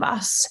any of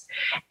us.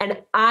 And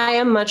I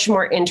am much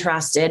more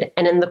interested,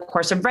 and in the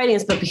course of writing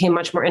this book became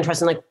much more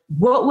interested in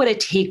what would it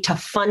take to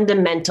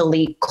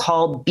fundamentally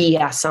call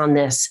BS on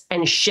this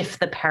and shift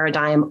the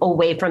paradigm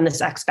away from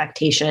this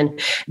expectation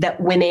that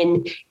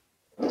women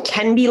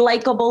can be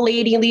likable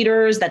lady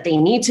leaders, that they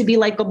need to be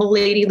likable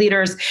lady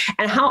leaders.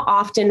 And how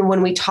often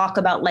when we talk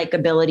about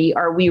likability,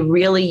 are we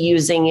really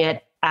using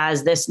it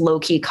as this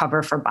low-key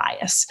cover for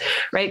bias,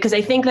 right? Because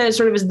I think that it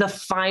sort of is the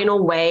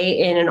final way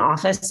in an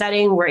office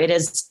setting where it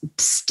is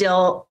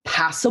still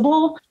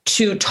passable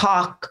to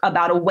talk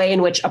about a way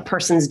in which a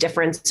person's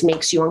difference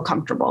makes you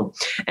uncomfortable.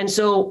 And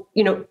so,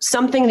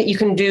 something that you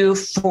can do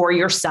for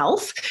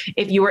yourself,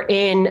 if you are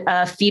in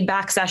a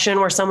feedback session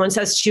where someone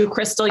says to you,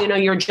 Crystal,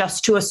 you're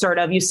just too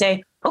assertive, you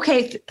say,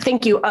 okay,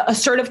 thank you.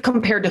 Assertive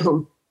compared to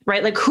whom,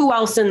 right? Like who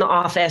else in the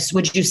office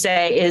would you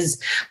say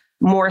is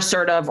more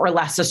assertive or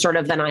less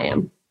assertive than I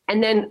am?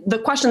 And then the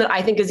question that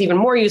I think is even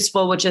more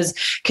useful, which is,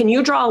 can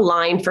you draw a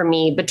line for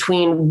me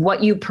between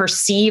what you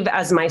perceive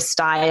as my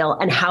style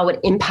and how it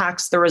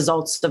impacts the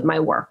results of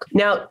my work?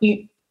 Now,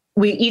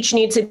 we each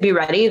need to be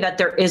ready that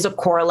there is a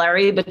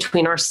corollary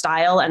between our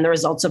style and the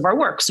results of our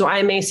work. So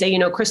I may say,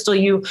 Crystal,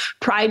 you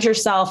pride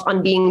yourself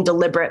on being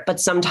deliberate, but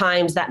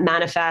sometimes that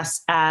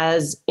manifests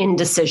as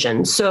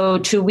indecision. So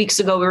 2 weeks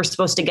ago, we were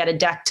supposed to get a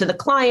deck to the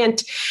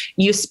client.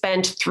 You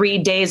spent 3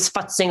 days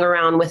futzing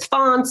around with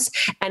fonts,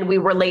 and we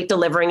were late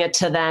delivering it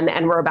to them,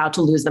 and we're about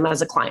to lose them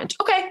as a client.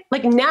 Okay,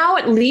 now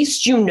at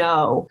least you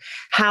know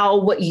how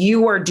what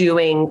you are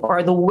doing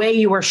or the way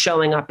you are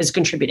showing up is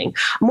contributing.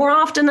 More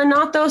often than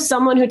not, though,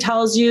 someone who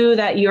tells you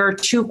that you're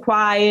too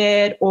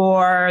quiet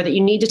or that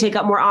you need to take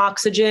up more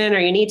oxygen or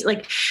you need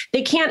to,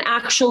 they can't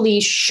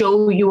actually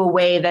show you a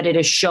way that it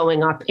is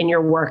showing up in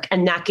your work.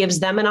 And that gives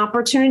them an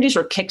opportunity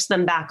or kicks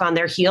them back on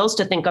their heels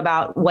to think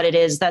about what it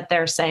is that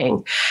they're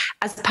saying.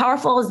 As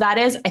powerful as that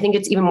is, I think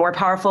it's even more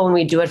powerful when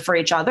we do it for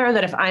each other,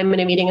 that if I'm in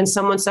a meeting and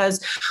someone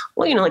says,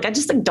 well, I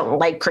just don't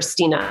like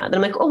Christina. Then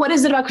I'm like, oh, what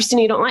is it about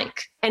Christina you don't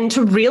like? And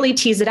to really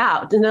tease it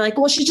out. And they're like,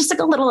 well, she's just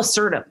a little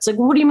assertive. It's like,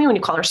 what do you mean when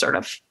you call her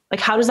assertive?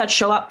 How does that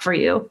show up for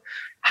you?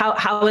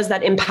 How has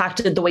that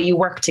impacted the way you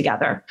work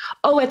together?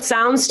 Oh, it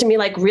sounds to me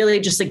like really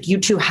just you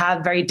two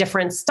have very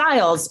different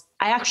styles.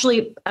 I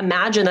actually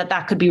imagine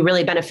that could be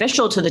really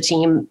beneficial to the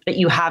team that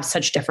you have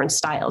such different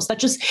styles. That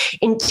just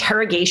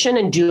interrogation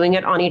and doing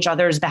it on each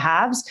other's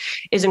behalves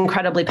is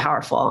incredibly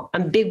powerful.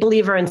 I'm a big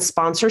believer in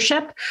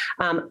sponsorship.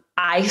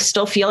 I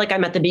still feel like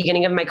I'm at the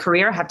beginning of my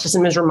career. I have to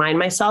sometimes remind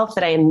myself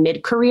that I am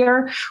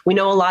mid-career. We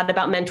know a lot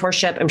about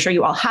mentorship. I'm sure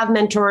you all have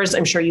mentors.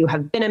 I'm sure you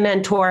have been a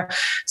mentor.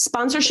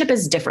 Sponsorship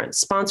is different.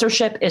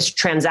 Sponsorship is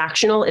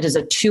transactional. It is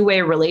a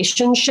two-way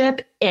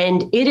relationship.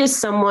 And it is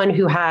someone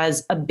who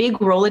has a big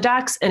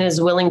Rolodex and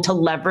is willing to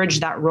leverage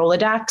that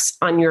Rolodex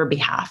on your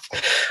behalf.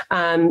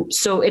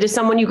 So it is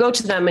someone, you go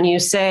to them and you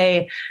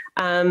say,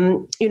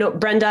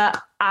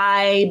 Brenda,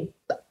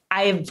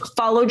 I've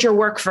followed your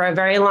work for a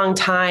very long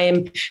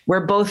time.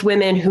 We're both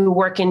women who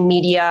work in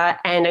media,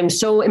 and I'm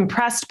so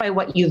impressed by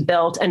what you've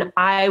built. And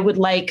I would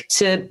like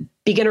to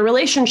begin a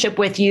relationship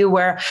with you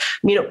where,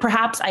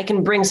 perhaps I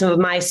can bring some of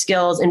my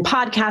skills in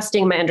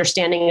podcasting, my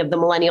understanding of the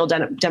millennial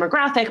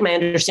demographic, my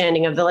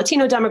understanding of the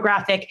Latino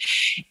demographic,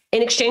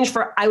 in exchange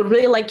for, I would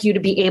really like you to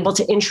be able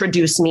to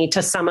introduce me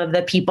to some of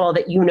the people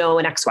that you know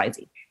in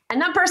XYZ. And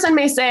that person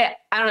may say,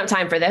 I don't have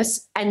time for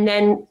this. And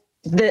then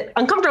the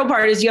uncomfortable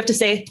part is you have to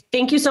say,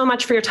 thank you so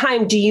much for your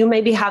time. Do you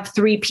maybe have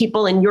 3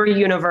 people in your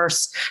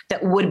universe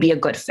that would be a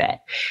good fit?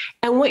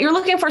 And what you're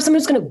looking for is someone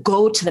who's going to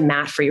go to the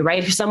mat for you,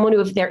 right? Someone who,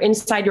 if they're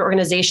inside your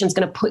organization, is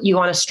going to put you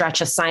on a stretch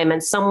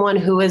assignment. Someone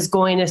who is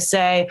going to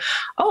say,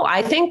 oh,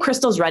 I think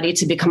Crystal's ready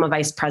to become a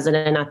vice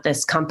president at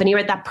this company,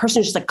 right? That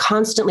person is just like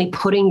constantly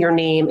putting your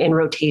name in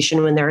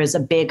rotation when there is a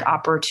big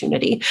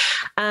opportunity.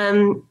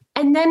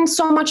 And then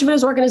so much of it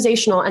is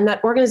organizational, and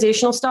that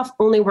organizational stuff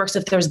only works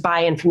if there's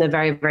buy-in from the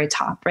very, very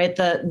top, right?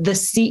 The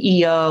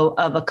CEO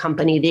of a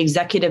company, the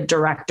executive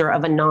director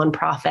of a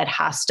nonprofit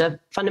has to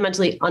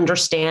fundamentally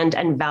understand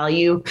and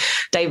value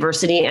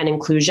diversity and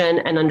inclusion,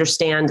 and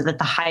understand that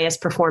the highest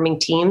performing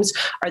teams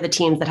are the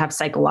teams that have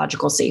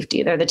psychological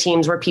safety. They're the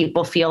teams where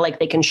people feel like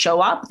they can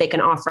show up, they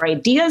can offer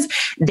ideas,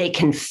 they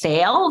can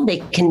fail, they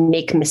can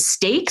make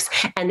mistakes,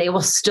 and they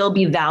will still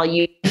be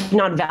valued, if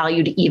not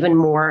valued even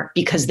more,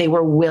 because they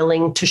were willing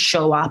to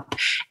show up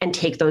and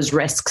take those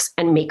risks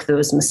and make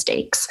those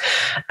mistakes.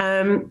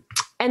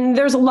 And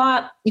there's a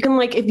lot you can,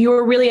 like, if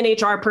you're really an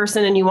HR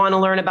person and you want to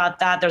learn about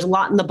that, there's a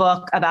lot in the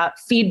book about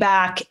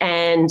feedback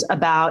and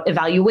about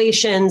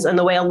evaluations and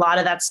the way a lot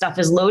of that stuff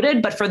is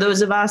loaded. But for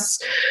those of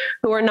us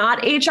who are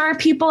not HR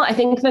people, I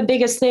think the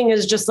biggest thing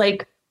is just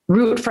like,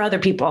 root for other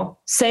people,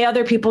 say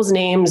other people's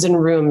names in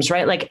rooms,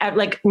 right?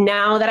 Like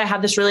now that I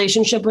have this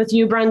relationship with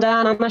you, Brenda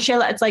and Alicia,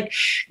 it's like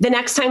the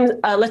next time,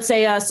 let's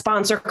say a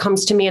sponsor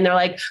comes to me and they're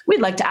like, we'd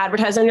like to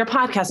advertise on your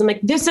podcast. I'm like,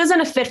 this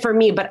isn't a fit for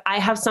me, but I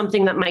have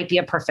something that might be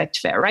a perfect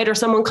fit, right? Or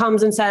someone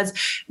comes and says,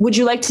 would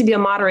you like to be a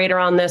moderator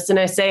on this? And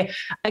I say,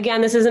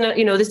 again, this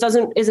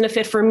isn't a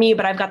fit for me,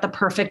 but I've got the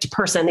perfect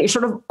person. You're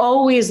sort of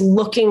always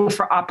looking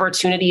for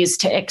opportunities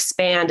to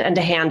expand and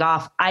to hand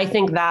off. I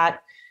think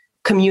that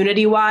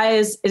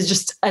community-wise is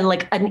just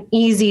an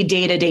easy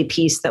day-to-day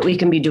piece that we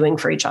can be doing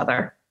for each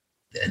other.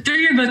 Through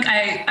your book,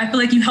 I feel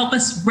like you help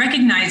us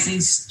recognize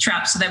these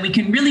traps so that we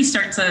can really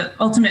start to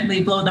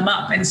ultimately blow them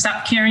up and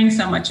stop caring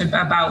so much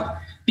about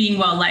being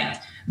well-liked.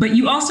 But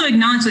you also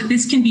acknowledge that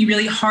this can be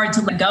really hard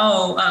to let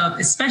go of,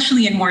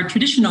 especially in more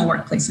traditional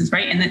workplaces,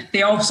 right? And that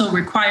they also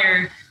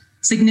require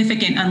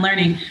significant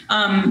unlearning.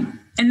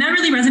 And that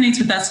really resonates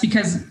with us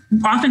because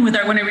often when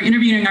we're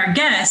interviewing our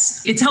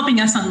guests, it's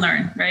helping us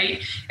unlearn,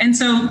 right? And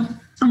so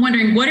I'm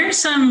wondering, what are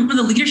some of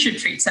the leadership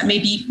traits that may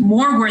be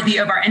more worthy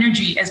of our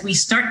energy as we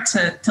start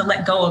to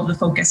let go of the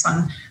focus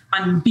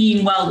on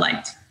being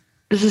well-liked?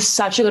 This is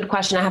such a good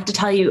question. I have to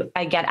tell you,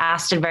 I get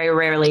asked it very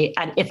rarely,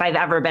 and if I've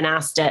ever been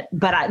asked it,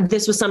 but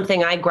this was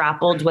something I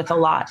grappled with a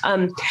lot.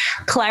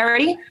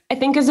 Clarity, I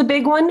think, is a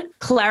big one.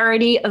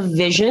 Clarity of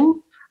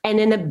vision. And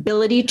an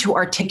ability to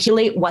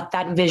articulate what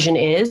that vision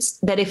is.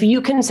 That if you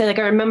can say, like,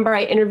 I remember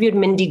I interviewed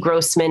Mindy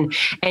Grossman,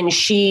 and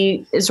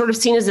she is sort of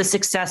seen as a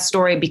success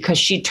story because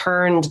she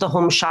turned the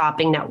home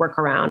shopping network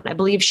around. I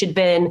believe she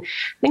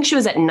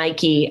was at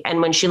Nike.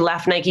 And when she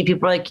left Nike,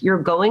 people were like,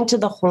 you're going to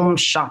the home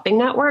shopping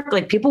network?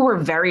 Like, people were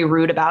very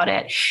rude about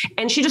it.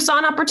 And she just saw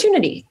an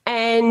opportunity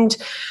and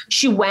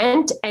she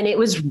went, and it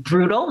was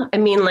brutal. I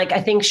mean, like,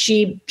 I think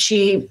she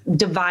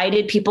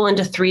divided people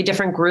into 3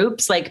 different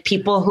groups, like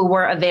people who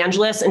were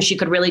evangelists and she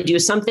could really do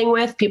something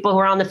with, people who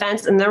were on the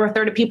fence. And there were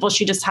 30 people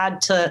she just had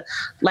to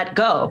let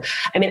go.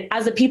 I mean,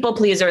 as a people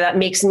pleaser, that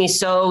makes me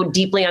so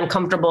deeply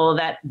uncomfortable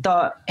that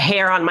the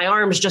hair on my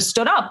arms just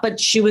stood up. But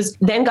she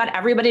then got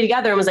everybody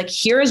together and was like,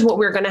 here's what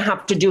we're going to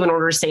have to do in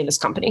order to save this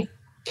company.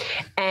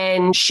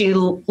 And she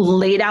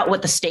laid out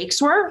what the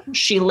stakes were.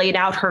 She laid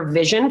out her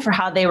vision for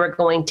how they were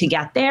going to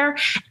get there.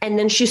 And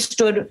then she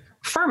stood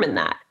firm in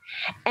that.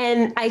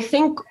 And I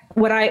think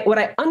what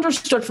I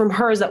understood from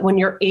her is that when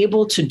you're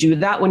able to do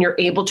that, when you're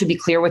able to be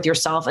clear with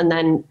yourself and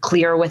then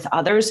clear with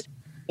others,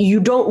 you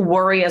don't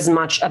worry as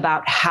much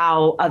about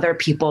how other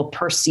people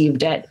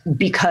perceived it,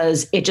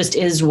 because it just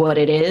is what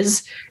it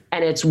is.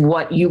 And it's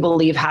what you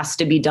believe has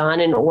to be done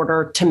in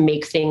order to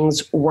make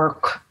things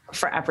work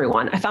for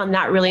everyone. I found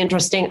that really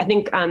interesting. I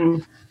think,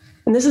 and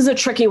this is a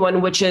tricky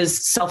one, which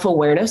is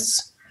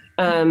self-awareness.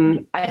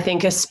 I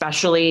think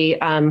especially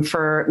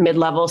for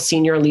mid-level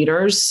senior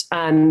leaders,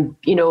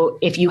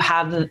 if you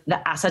have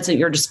the assets at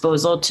your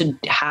disposal to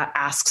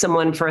ask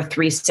someone for a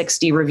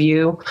 360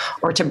 review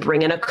or to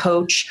bring in a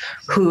coach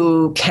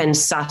who can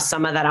suss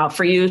some of that out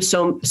for you.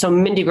 So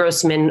Mindy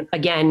Grossman,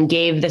 again,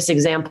 gave this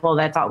example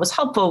that I thought was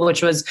helpful,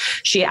 which was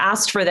she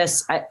asked for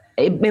this.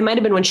 It might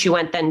have been when she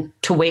went then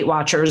to Weight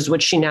Watchers,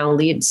 which she now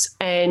leads.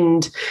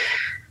 And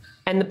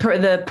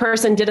the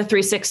person did a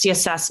 360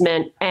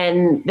 assessment,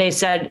 and they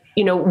said,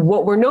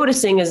 what we're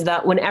noticing is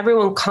that when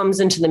everyone comes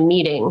into the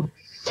meeting,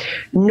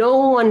 no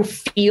one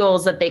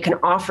feels that they can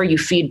offer you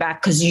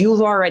feedback because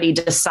you've already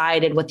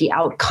decided what the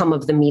outcome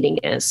of the meeting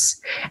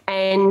is.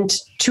 And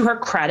to her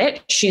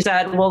credit, she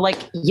said, well,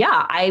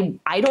 I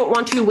don't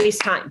want to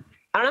waste time.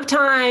 I don't have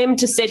time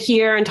to sit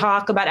here and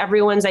talk about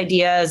everyone's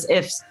ideas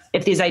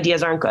if these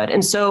ideas aren't good.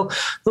 And so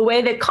the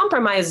way they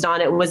compromised on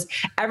it was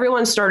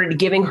everyone started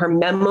giving her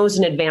memos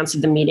in advance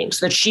of the meeting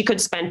so that she could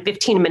spend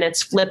 15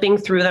 minutes flipping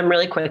through them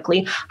really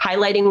quickly,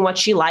 highlighting what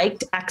she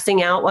liked,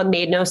 Xing out what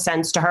made no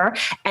sense to her.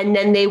 And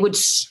then they would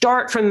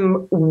start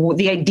from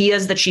the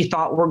ideas that she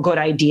thought were good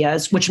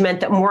ideas, which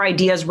meant that more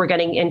ideas were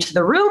getting into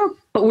the room,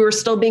 but we were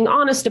still being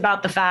honest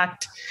about the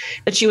fact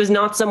that she was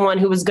not someone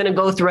who was going to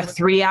go through a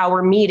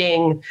 3-hour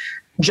meeting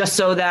just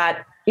so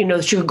that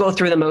she could go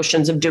through the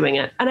motions of doing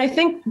it. And I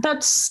think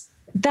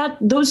that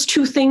those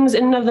two things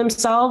in and of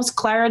themselves,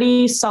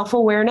 clarity,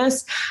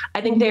 self-awareness,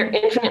 I think they're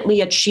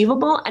infinitely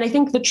achievable. And I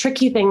think the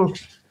tricky thing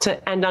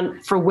to end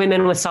on for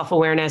women with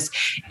self-awareness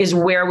is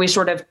where we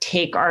sort of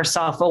take our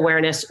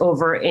self-awareness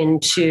over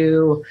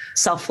into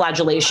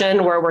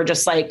self-flagellation, where we're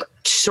just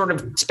sort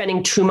of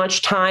spending too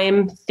much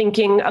time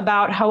thinking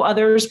about how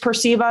others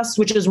perceive us,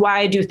 which is why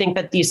I do think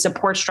that these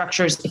support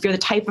structures, if you're the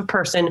type of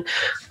person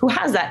who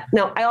has that.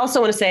 Now, I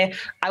also want to say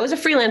I was a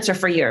freelancer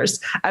for years.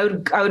 I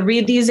would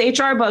read these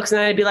HR books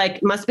and I'd be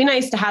like, must be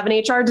nice to have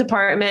an HR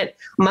department,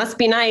 must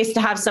be nice to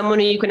have someone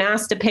who you can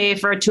ask to pay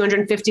for a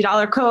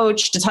 $250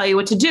 coach to tell you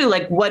what to do.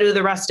 What do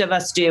the rest of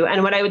us do?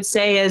 And what I would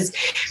say is,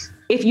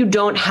 if you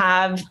don't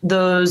have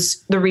the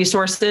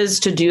resources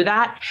to do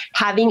that,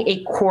 having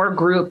a core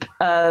group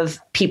of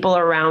people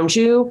around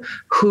you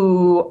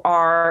who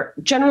are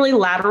generally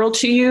lateral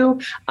to you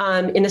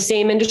in the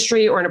same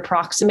industry or in a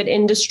proximate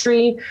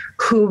industry,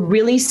 who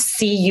really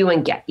see you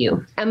and get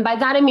you. And by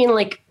that, I mean,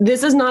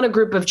 this is not a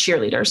group of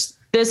cheerleaders.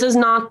 This is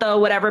not the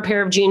whatever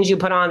pair of jeans you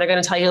put on, they're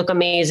going to tell you look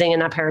amazing in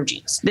that pair of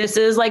jeans. This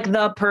is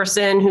the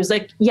person who's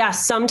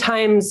yes,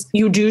 sometimes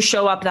you do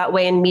show up that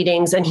way in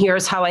meetings, and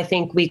here's how I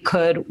think we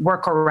could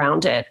work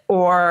around it.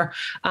 Or,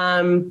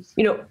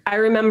 I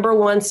remember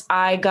once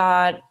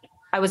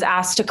I was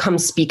asked to come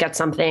speak at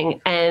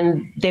something,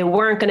 and they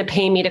weren't going to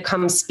pay me to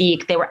come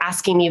speak. They were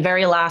asking me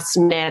very last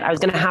minute. I was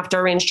going to have to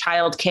arrange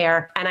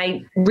childcare. And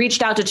I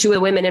reached out to 2 of the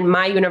women in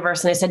my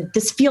universe and I said,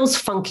 this feels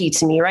funky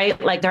to me, right?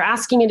 They're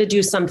asking me to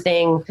do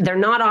something. They're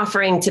not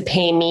offering to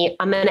pay me.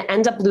 I'm going to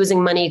end up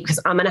losing money because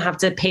I'm going to have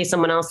to pay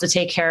someone else to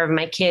take care of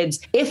my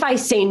kids. If I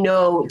say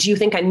no, do you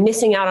think I'm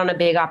missing out on a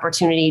big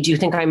opportunity? Do you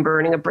think I'm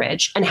burning a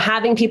bridge? And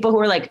having people who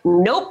are like,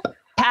 nope,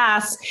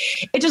 pass,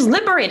 it just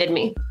liberated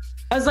me.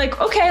 I was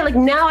like, okay,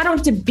 now I don't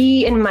have to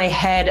be in my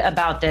head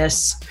about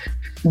this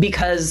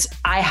because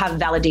I have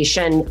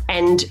validation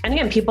and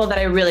again, people that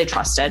I really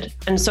trusted.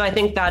 And so I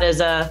think that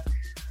is an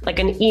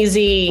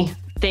easy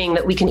thing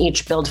that we can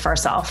each build for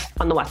ourselves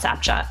on the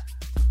WhatsApp chat.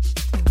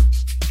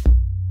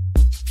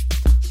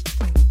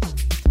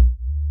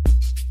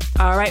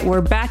 All right,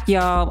 we're back,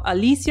 y'all.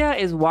 Alicia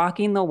is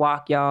walking the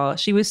walk, y'all.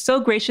 She was so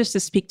gracious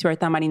to speak to our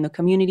Tamarino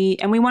community,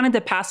 and we wanted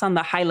to pass on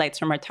the highlights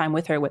from our time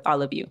with her with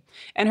all of you.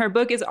 And her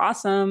book is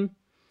awesome.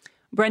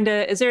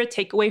 Brenda, is there a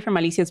takeaway from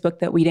Alicia's book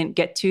that we didn't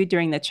get to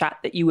during the chat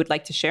that you would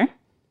like to share?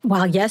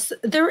 Well, yes,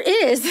 there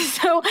is.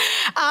 So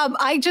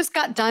I just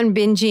got done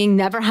binging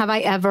Never Have I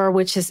Ever,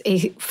 which is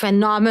a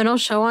phenomenal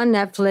show on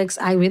Netflix.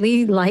 I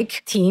really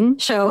like teen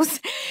shows.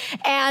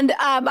 And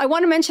I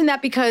want to mention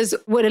that because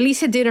what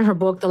Alicia did in her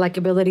book, The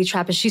Likeability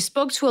Trap, is she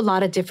spoke to a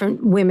lot of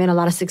different women, a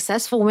lot of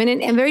successful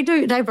women and very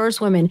diverse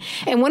women.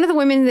 And one of the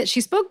women that she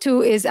spoke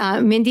to is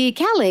Mindy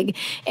Kaling.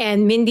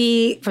 And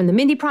Mindy, from the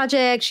Mindy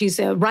Project, she's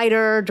a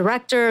writer,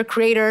 director,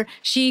 creator.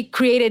 She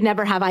created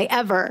Never Have I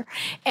Ever.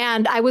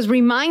 And I was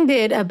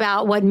reminded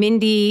about what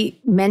Mindy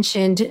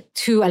mentioned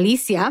to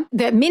Alicia,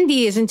 that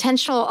Mindy is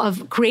intentional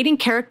of creating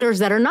characters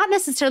that are not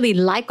necessarily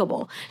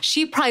likable.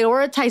 She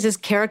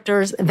prioritizes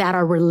characters that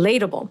are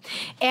relatable.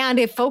 And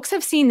if folks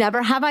have seen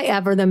Never Have I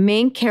Ever, the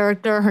main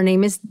character, her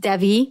name is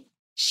Devi.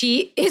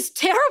 She is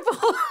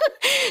terrible.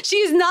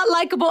 She's not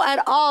likable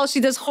at all. She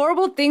does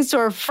horrible things to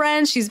her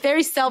friends. She's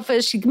very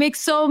selfish. She makes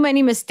so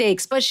many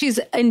mistakes, but she's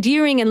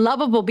endearing and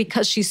lovable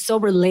because she's so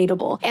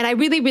relatable. And I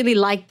really, really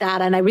like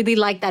that. And I really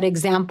like that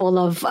example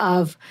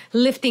of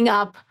lifting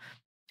up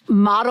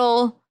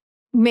model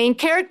main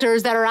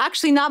characters that are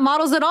actually not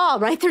models at all,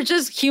 right? They're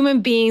just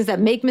human beings that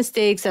make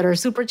mistakes, that are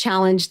super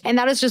challenged. And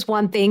that is just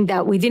one thing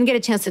that we didn't get a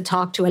chance to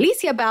talk to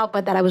Alicia about,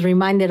 but that I was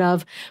reminded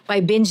of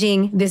by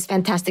binging this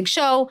fantastic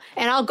show.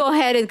 And I'll go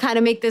ahead and kind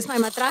of make this my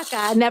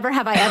matraca. Never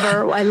have I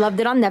ever. I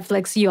loved it on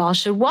Netflix. You all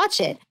should watch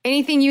it.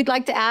 Anything you'd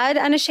like to add,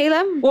 Ana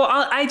Sheila? Well,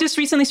 I just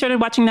recently started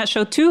watching that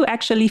show too,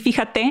 actually,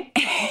 fíjate.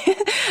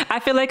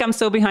 I feel like I'm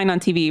so behind on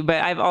TV,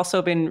 but I've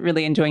also been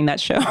really enjoying that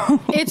show.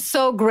 It's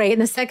so great.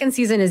 And the second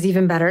season is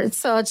even better.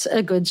 It's such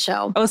a good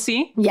show. Oh,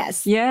 see?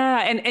 Yes. Yeah.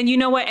 And you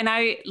know what? And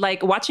I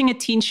like watching a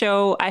teen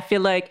show, I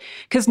feel like,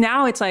 because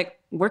now it's like,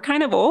 we're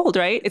kind of old,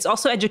 right? It's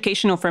also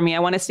educational for me. I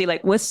want to see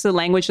like, what's the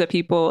language that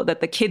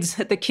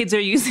the kids are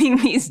using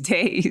these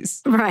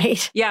days?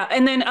 Right. Yeah.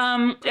 And then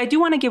I do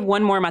want to give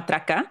one more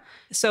matraca.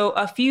 So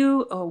a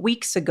few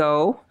weeks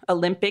ago,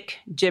 Olympic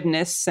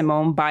gymnast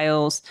Simone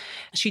Biles,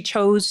 she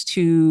chose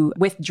to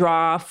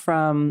withdraw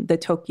from the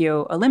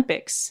Tokyo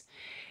Olympics.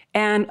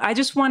 And we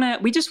just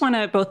want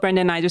to, both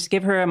Brenda and I, just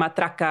give her a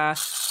matraca.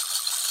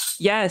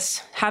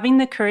 Yes, having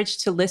the courage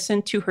to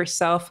listen to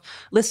herself,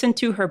 listen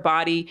to her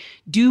body,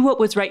 do what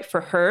was right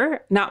for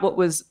her, not what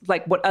was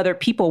like what other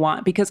people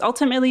want, because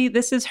ultimately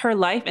this is her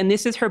life and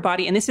this is her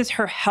body and this is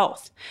her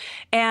health.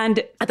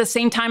 And at the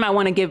same time, I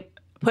want to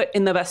put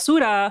in the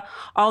basura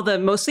all the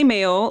mostly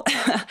male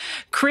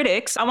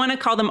critics. I want to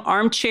call them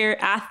armchair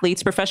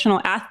athletes, professional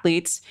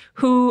athletes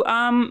who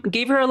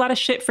gave her a lot of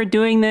shit for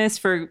doing this,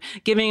 for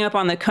giving up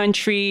on the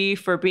country,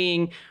 for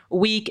being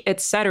weak,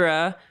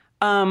 etc.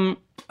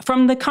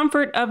 From the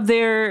comfort of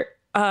their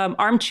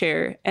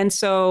armchair. And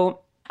so,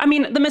 I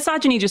mean, the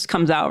misogyny just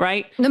comes out,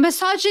 right? The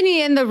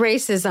misogyny and the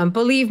racism,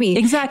 believe me.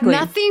 Exactly.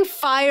 Nothing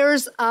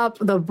fires up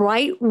the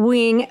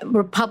right-wing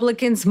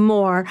Republicans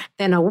more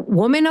than a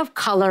woman of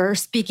color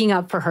speaking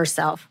up for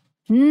herself.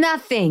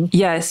 Nothing.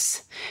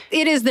 Yes.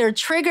 It is their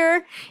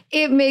trigger.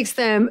 It makes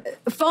them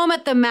foam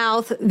at the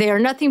mouth. They are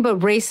nothing but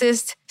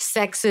racist,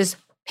 sexist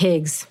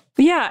pigs.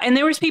 Yeah. And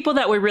there was people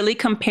that were really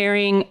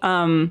comparing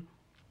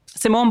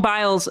Simone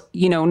Biles,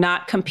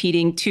 not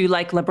competing to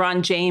like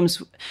LeBron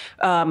James,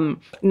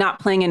 not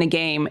playing in a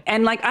game.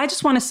 And like, I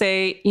just want to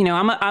say,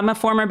 I'm a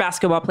former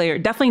basketball player,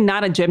 definitely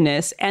not a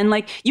gymnast. And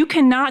like, you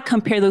cannot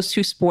compare those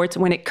two sports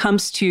when it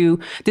comes to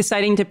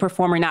deciding to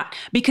perform or not,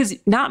 because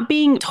not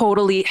being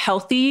totally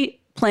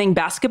healthy playing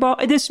basketball,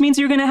 this means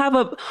you're going to have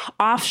a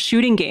off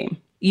shooting game.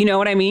 You know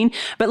what I mean?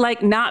 But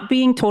like not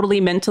being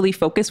totally mentally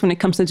focused when it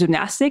comes to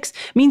gymnastics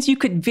means you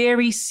could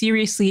very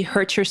seriously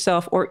hurt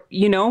yourself, or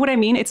you know what I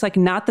mean? It's like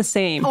not the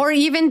same. Or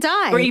even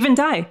die.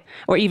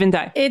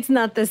 It's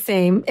not the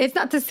same. It's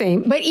not the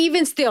same. But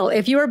even still,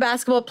 if you're a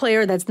basketball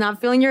player that's not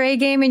feeling your A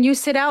game and you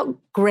sit out,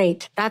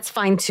 great. That's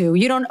fine too.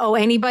 You don't owe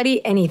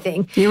anybody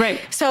anything. You're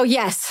right. So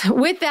yes,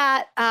 with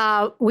that,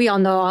 we all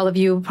know all of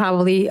you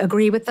probably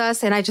agree with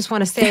us. And I just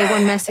want to say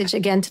one message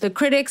again to the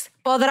critics.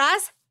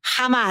 Podrás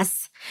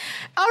jamás.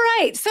 All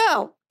right.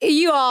 So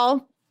you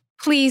all,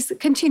 please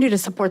continue to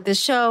support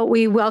this show.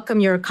 We welcome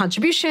your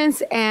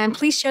contributions and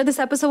please share this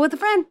episode with a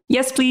friend.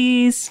 Yes,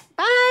 please.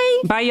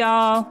 Bye. Bye,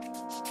 y'all.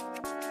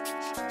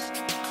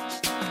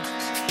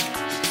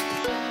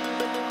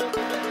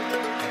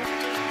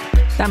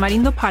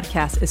 Tamarindo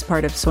Podcast is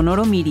part of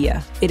Sonoro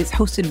Media. It is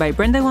hosted by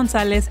Brenda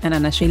Gonzalez and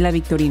Ana Sheila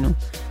Victorino.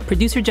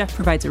 Producer Jeff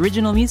provides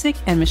original music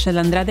and Michelle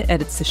Andrade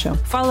edits the show.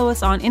 Follow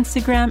us on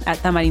Instagram at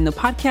Tamarindo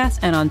Podcast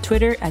and on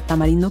Twitter at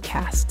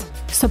TamarindoCast.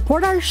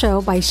 Support our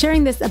show by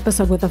sharing this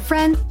episode with a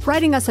friend,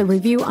 writing us a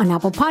review on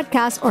Apple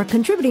Podcasts, or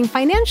contributing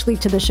financially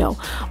to the show.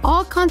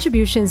 All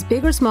contributions,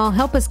 big or small,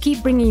 help us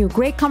keep bringing you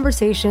great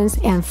conversations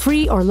and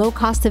free or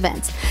low-cost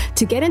events.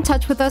 To get in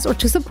touch with us or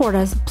to support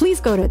us, please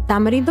go to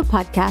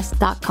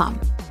tamarindopodcast.com.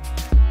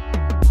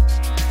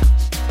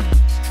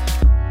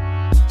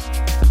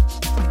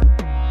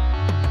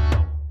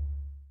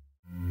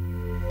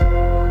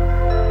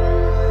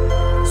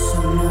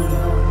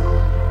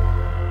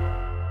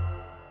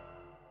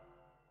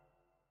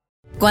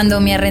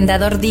 Cuando mi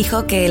arrendador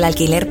dijo que el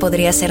alquiler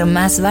podría ser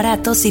más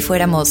barato si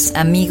fuéramos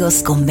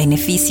amigos con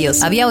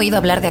beneficios. Había oído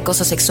hablar de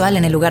acoso sexual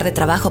en el lugar de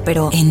trabajo,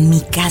 pero en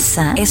mi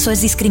casa, eso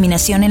es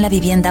discriminación en la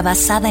vivienda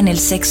basada en el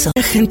sexo.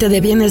 La gente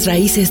de bienes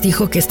raíces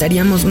dijo que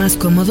estaríamos más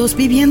cómodos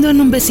viviendo en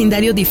un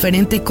vecindario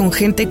diferente con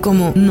gente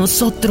como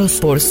nosotros.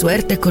 Por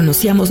suerte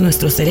conocíamos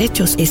nuestros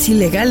derechos. Es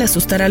ilegal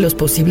asustar a los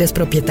posibles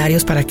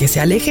propietarios para que se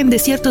alejen de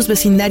ciertos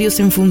vecindarios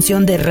en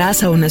función de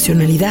raza o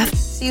nacionalidad.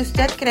 Si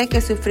usted cree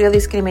que sufrió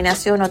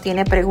discriminación o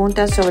tiene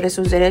preguntas sobre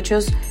sus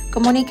derechos,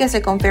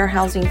 comuníquese con Fair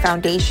Housing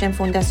Foundation,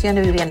 Fundación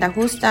de Vivienda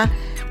Justa,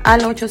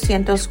 al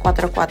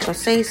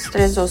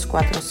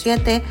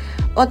 800-446-3247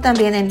 o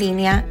también en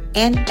línea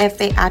en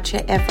fhfca.org.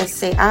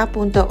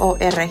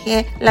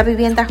 La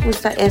vivienda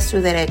justa es su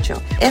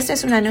derecho. Este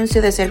es un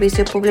anuncio de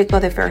servicio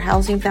público de Fair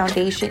Housing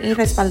Foundation y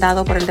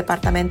respaldado por el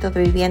Departamento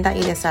de Vivienda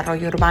y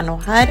Desarrollo Urbano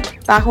HUD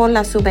bajo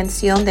la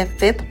subvención de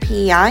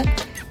FIP-PI,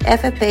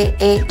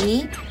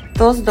 FPEI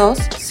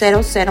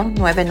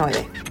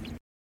 220099.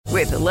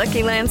 With the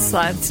Lucky Land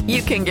Slots,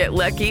 you can get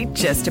lucky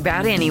just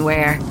about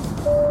anywhere.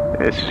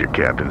 This is your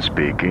captain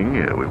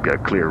speaking. We've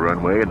got clear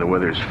runway and the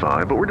weather's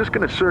fine, but we're just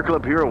going to circle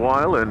up here a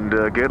while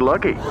and get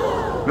lucky.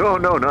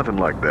 No, nothing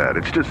like that.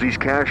 It's just these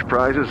cash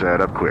prizes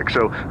add up quick.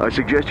 So I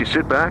suggest you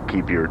sit back,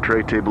 keep your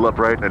tray table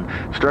upright, and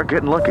start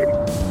getting lucky.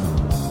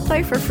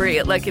 Play for free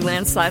at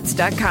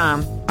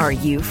LuckyLandSlots.com. Are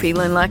you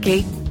feeling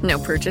lucky? No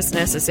purchase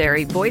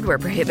necessary. Void where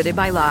prohibited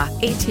by law.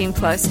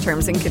 18+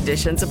 terms and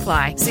conditions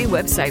apply. See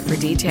website for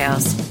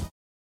details.